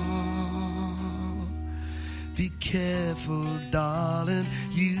 Be careful, darling,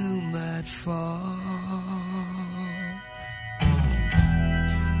 you might fall.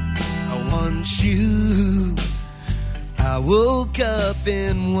 I want you. I woke up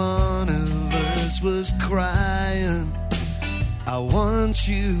and one of us was crying. I want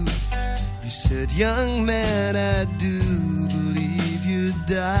you. You said, young man, I do believe you're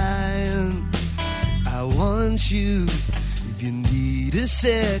dying. I want you. If you need a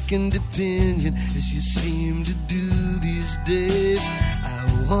second opinion, as you seem to do these days, I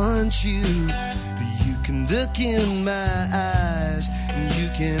want you. You can look in my eyes and you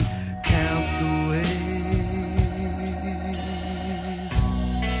can count the ways.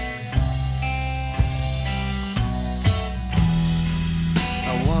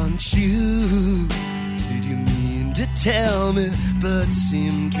 I want you. Did you mean to tell me but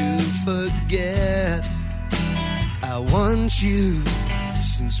seem to forget? I want you.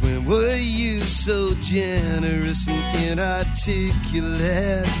 Since when were you so generous and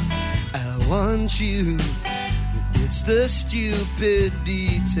inarticulate? I want you. It's the stupid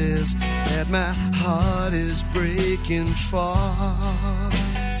details that my heart is breaking for.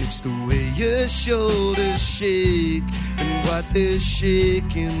 It's the way your shoulders shake and what they're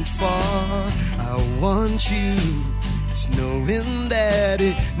shaking for. I want you. It's knowing that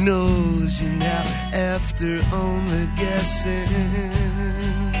it knows you now after only guessing.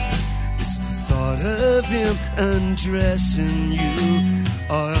 It's the thought of him undressing you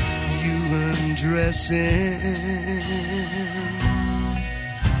or you undressing.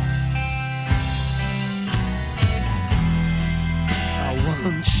 I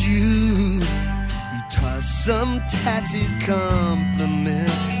want you. You toss some tatty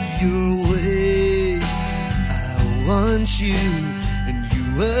compliment your way. I want you, and you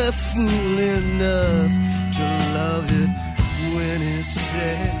were fool enough to love it when it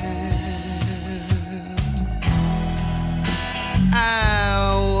said,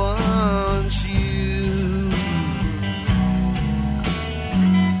 I want you.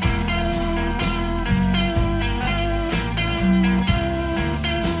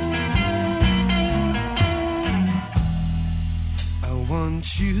 I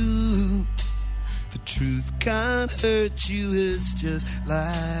want you. The truth can't hurt you, it's just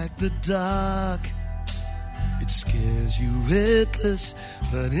like the dark. It scares you witless,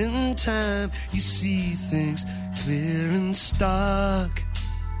 but in time you see things clear and stark.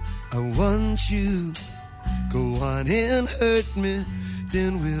 I want you. Go on and hurt me,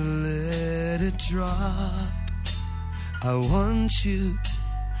 then we'll let it drop. I want you.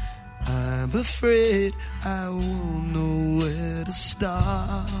 I'm afraid I won't know where to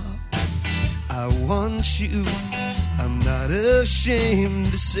stop. I want you. I'm not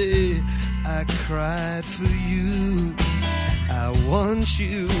ashamed to say I cried for you. I want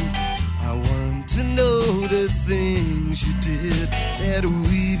you. I want to know the things you did that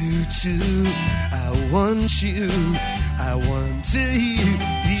we do too. I want you. I want to hear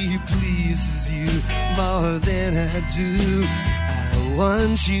he pleases you more than I do. I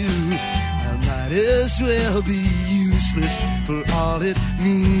want you. I might as well be useless for all it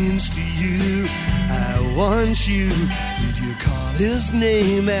means to you. I want you. Did you call his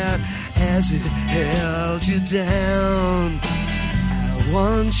name out as it held you down? I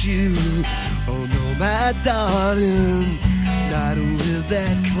want you. Oh no, my darling, not with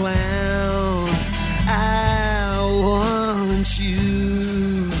that clown. I want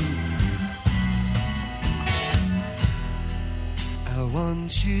you. I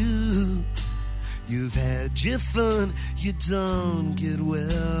want you. You've had your fun, you don't get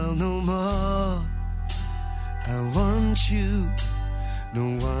well no more. I want you. No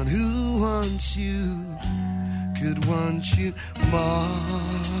one who wants you could want you more.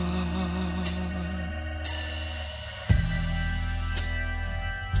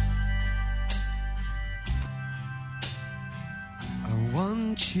 I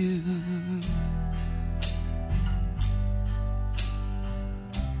want you.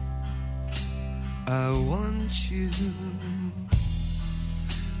 I want you.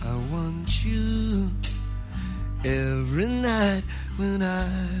 I want you every night when I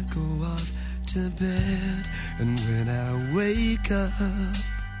go off to bed and when I wake up.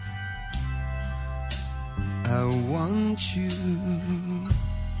 I want you.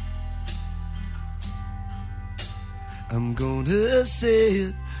 I'm gonna say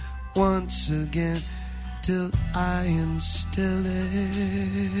it once again till I instill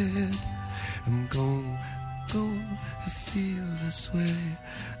it. I'm gonna feel this way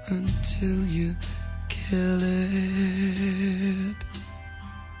until you kill it.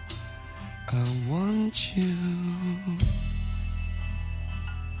 I want you.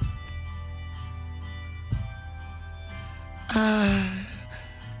 I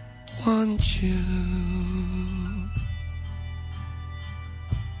want you.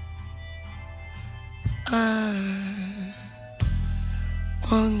 I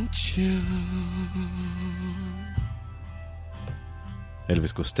want you.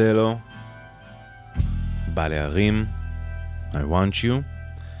 אלוויס קוסטלו, בא להרים, I want you.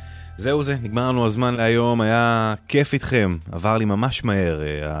 זהו זה, נגמר לנו הזמן להיום, היה כיף איתכם, עבר לי ממש מהר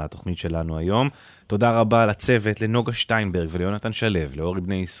התוכנית שלנו היום. תודה רבה לצוות, לנוגה שטיינברג וליונתן שלו, לאורי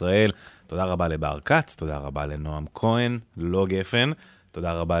בני ישראל, תודה רבה לבר קץ, תודה רבה לנועם כהן, לא גפן,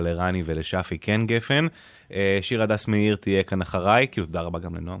 תודה רבה לרני ולשפי כן גפן. שיר הדס מאיר תהיה כאן אחריי, כאילו תודה רבה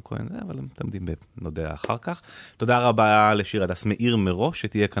גם לנועם כהן, אבל הם תמדים בנודע אחר כך. תודה רבה לשיר הדס מאיר מראש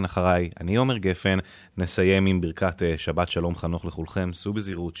שתהיה כאן אחריי, אני עומר גפן. נסיים עם ברכת שבת שלום חנוך לכולכם, סעו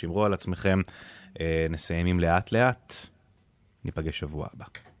בזהירות, שמרו על עצמכם. נסיים עם לאט לאט, ניפגש שבוע הבא.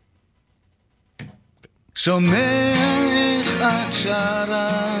 שומע איך את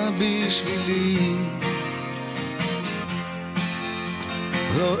שרה בשבילי,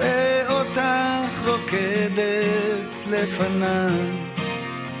 רואה אותך רוקדת לפניי,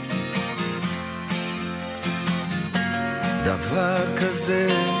 דבר כזה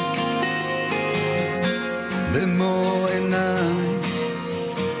במו עיניי,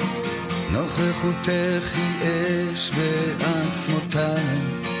 נוכחותך היא אש בעצמותיי.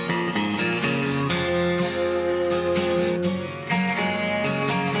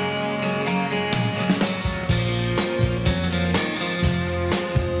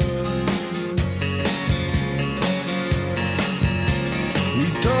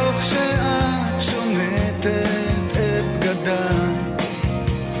 שאת שומטת את בגדיי,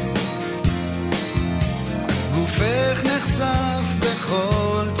 גופך נחשף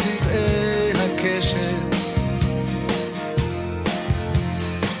בכל צבעי הקשת,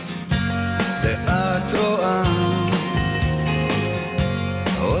 ואת רואה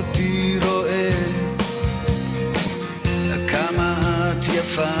אותי רואה, כמה את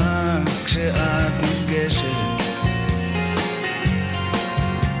יפה כשאת נפגשת.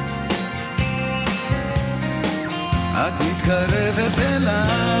 את מתקרבת אליי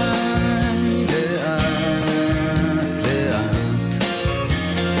לאט לאט,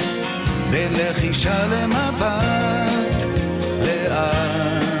 בין לחישה למבט,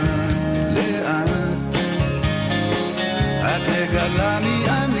 לאט לאט את מגלה מי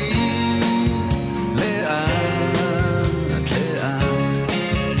אני, לאט לאט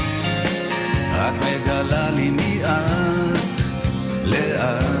את מגלה לי מי את,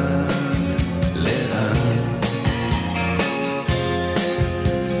 לאט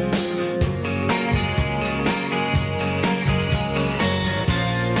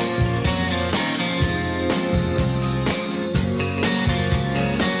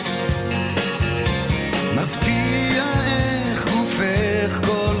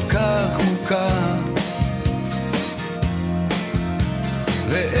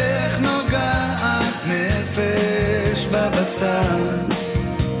ואיך נוגעת נפש בבשר,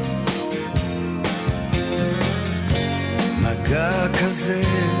 מגע כזה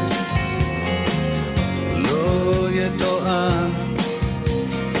לא יתואר,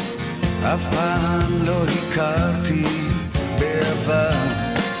 אף פעם לא הכרתי בעבר.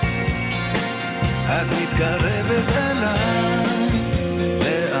 את מתקרבת אליי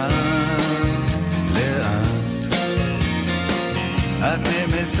לאט לאט, את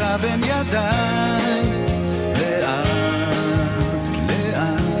נמסה בין ידיי, לאט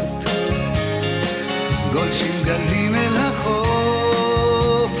לאט גולשים גלים אל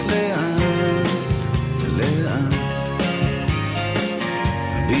החוף, לאט לאט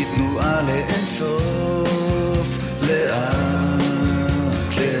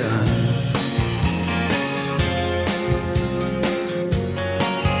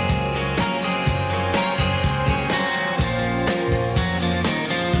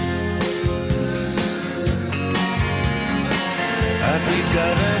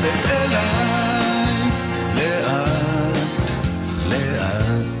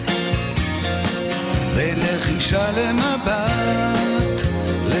גישה למבט